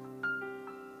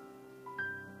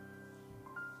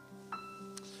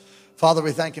 Father,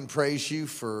 we thank and praise you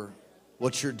for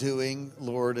what you're doing,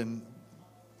 Lord, in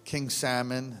King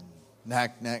Salmon,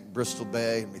 Naknek, Bristol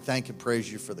Bay. And we thank and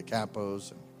praise you for the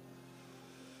Capos.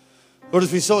 Lord,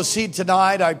 as we sow a seed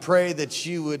tonight, I pray that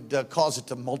you would cause it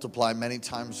to multiply many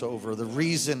times over. The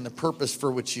reason, the purpose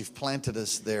for which you've planted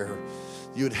us there,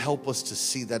 you would help us to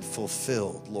see that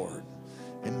fulfilled, Lord,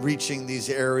 in reaching these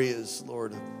areas,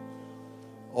 Lord,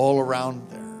 all around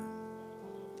there.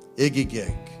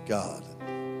 Igigig, God.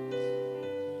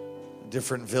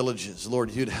 Different villages.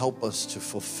 Lord, you'd help us to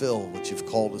fulfill what you've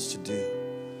called us to do.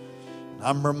 And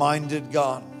I'm reminded,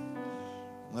 God,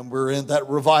 when we're in that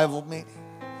revival meeting,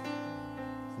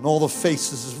 and all the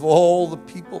faces of all the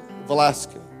people of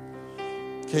Alaska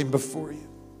came before you.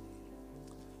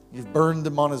 You've burned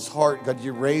them on his heart. God,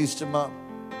 you raised him up.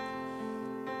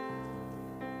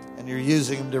 And you're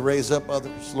using him to raise up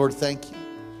others. Lord, thank you.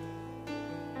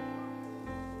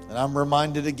 And I'm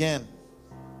reminded again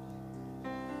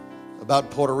about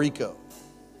Puerto Rico.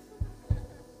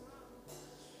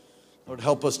 Lord,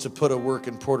 help us to put a work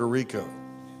in Puerto Rico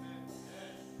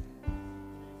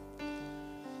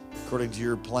according to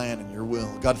your plan and your will.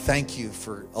 God, thank you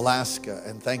for Alaska,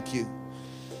 and thank you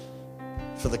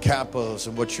for the Capos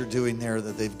and what you're doing there,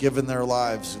 that they've given their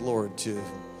lives, Lord, to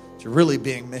really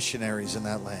being missionaries in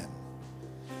that land.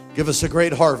 Give us a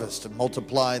great harvest and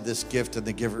multiply this gift and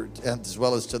the giver, and as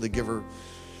well as to the giver.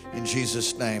 In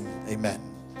Jesus' name, amen.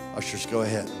 Ushers, go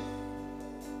ahead.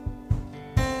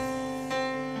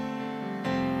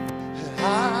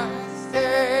 I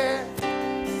stand,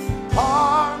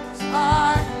 arms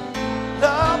high,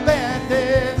 the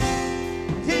bandit,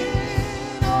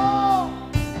 in all,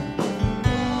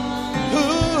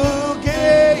 who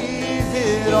gave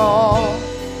it all.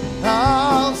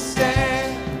 I'll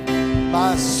stand,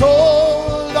 my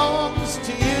soul longs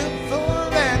to you,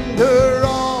 surrender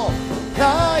all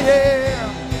I am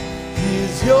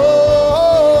is yours.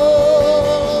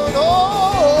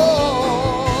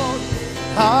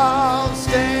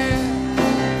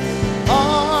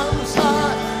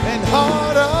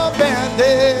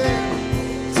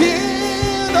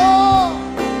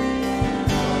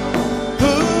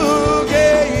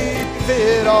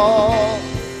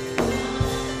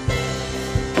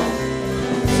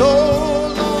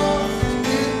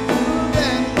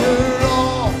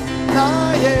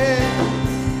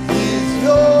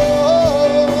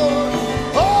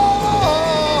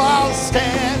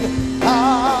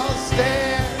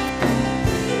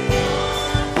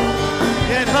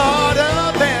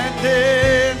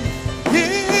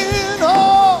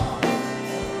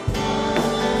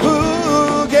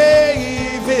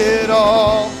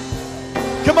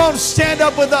 Stand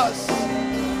up with us.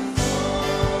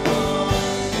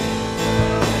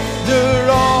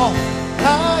 You're all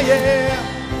I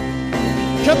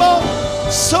am. Come on.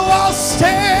 So I'll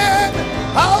stand,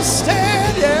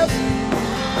 yes.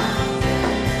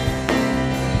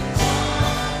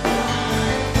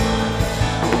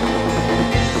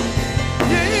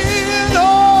 In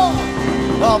all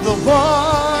of the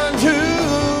one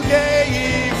who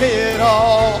gave it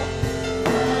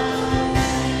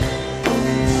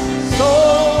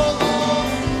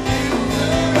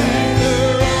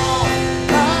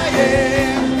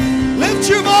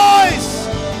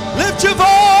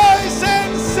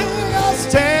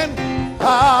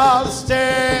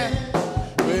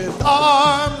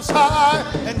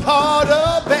heart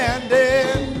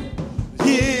abandoned,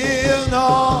 yield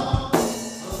not.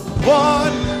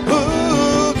 One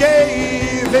who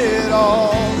gave it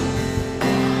all.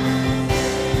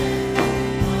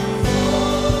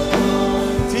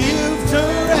 To you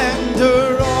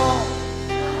surrender all.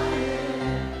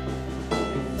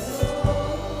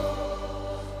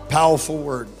 Powerful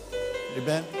word.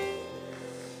 Amen.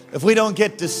 If we don't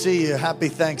get to see you, happy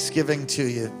Thanksgiving to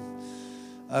you.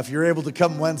 If you're able to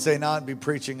come Wednesday night and be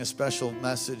preaching a special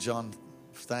message on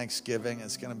Thanksgiving,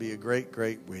 it's going to be a great,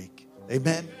 great week.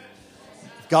 Amen.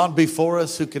 If God be for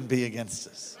us, who can be against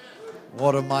us?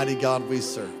 What a mighty God we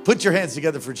serve. Put your hands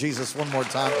together for Jesus one more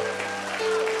time.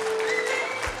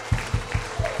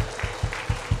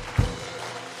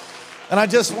 And I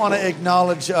just want to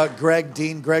acknowledge Greg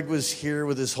Dean. Greg was here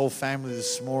with his whole family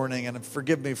this morning. And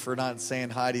forgive me for not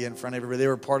saying hi to you in front of everybody. They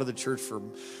were part of the church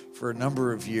for a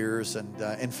number of years. And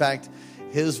in fact,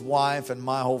 his wife and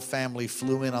my whole family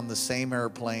flew in on the same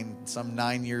airplane some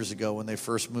 9 years ago when they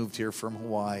first moved here from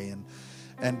Hawaii.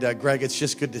 And Greg, it's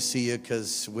just good to see you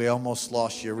because we almost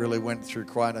lost you. Really went through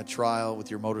quite a trial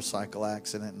with your motorcycle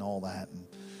accident and all that. And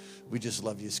we just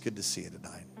love you. It's good to see you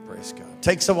tonight. Praise God.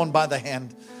 Take someone by the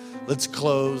hand. Let's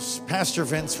close. Pastor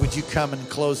Vince, would you come and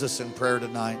close us in prayer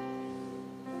tonight?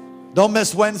 Don't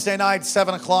miss Wednesday night,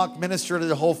 7 o'clock, minister to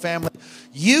the whole family.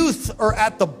 Youth are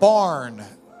at the barn,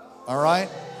 all right?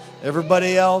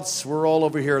 Everybody else, we're all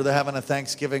over here. They're having a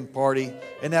Thanksgiving party.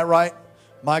 Isn't that right?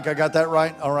 Mike, I got that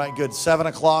right? All right, good. 7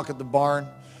 o'clock at the barn.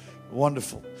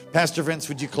 Wonderful. Pastor Vince,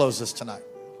 would you close us tonight?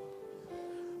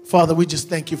 Father, we just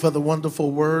thank you for the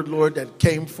wonderful word, Lord, that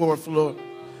came forth, Lord,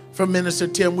 from Minister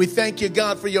Tim. We thank you,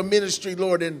 God, for your ministry,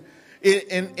 Lord, in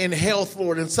health,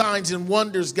 Lord, and signs and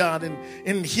wonders, God, and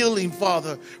in healing,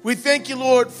 Father. We thank you,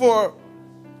 Lord, for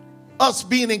us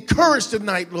being encouraged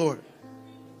tonight, Lord,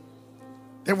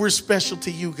 that we're special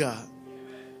to you, God,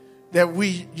 that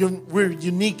we're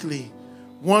uniquely,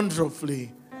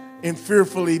 wonderfully, and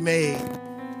fearfully made.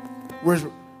 We're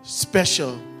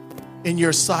special in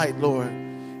your sight, Lord.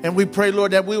 And we pray,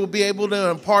 Lord, that we will be able to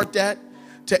impart that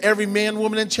to every man,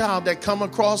 woman, and child that come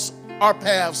across our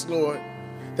paths, Lord.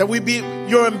 That we be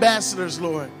your ambassadors,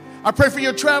 Lord. I pray for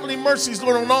your traveling mercies,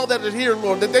 Lord, on all that are here,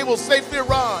 Lord, that they will safely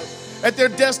arrive at their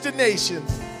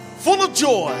destinations, full of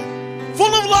joy,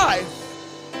 full of life,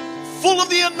 full of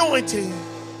the anointing.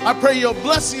 I pray your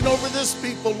blessing over this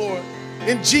people, Lord.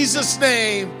 In Jesus'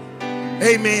 name,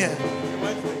 amen.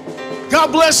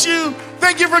 God bless you.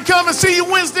 Thank you for coming. See you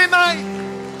Wednesday night.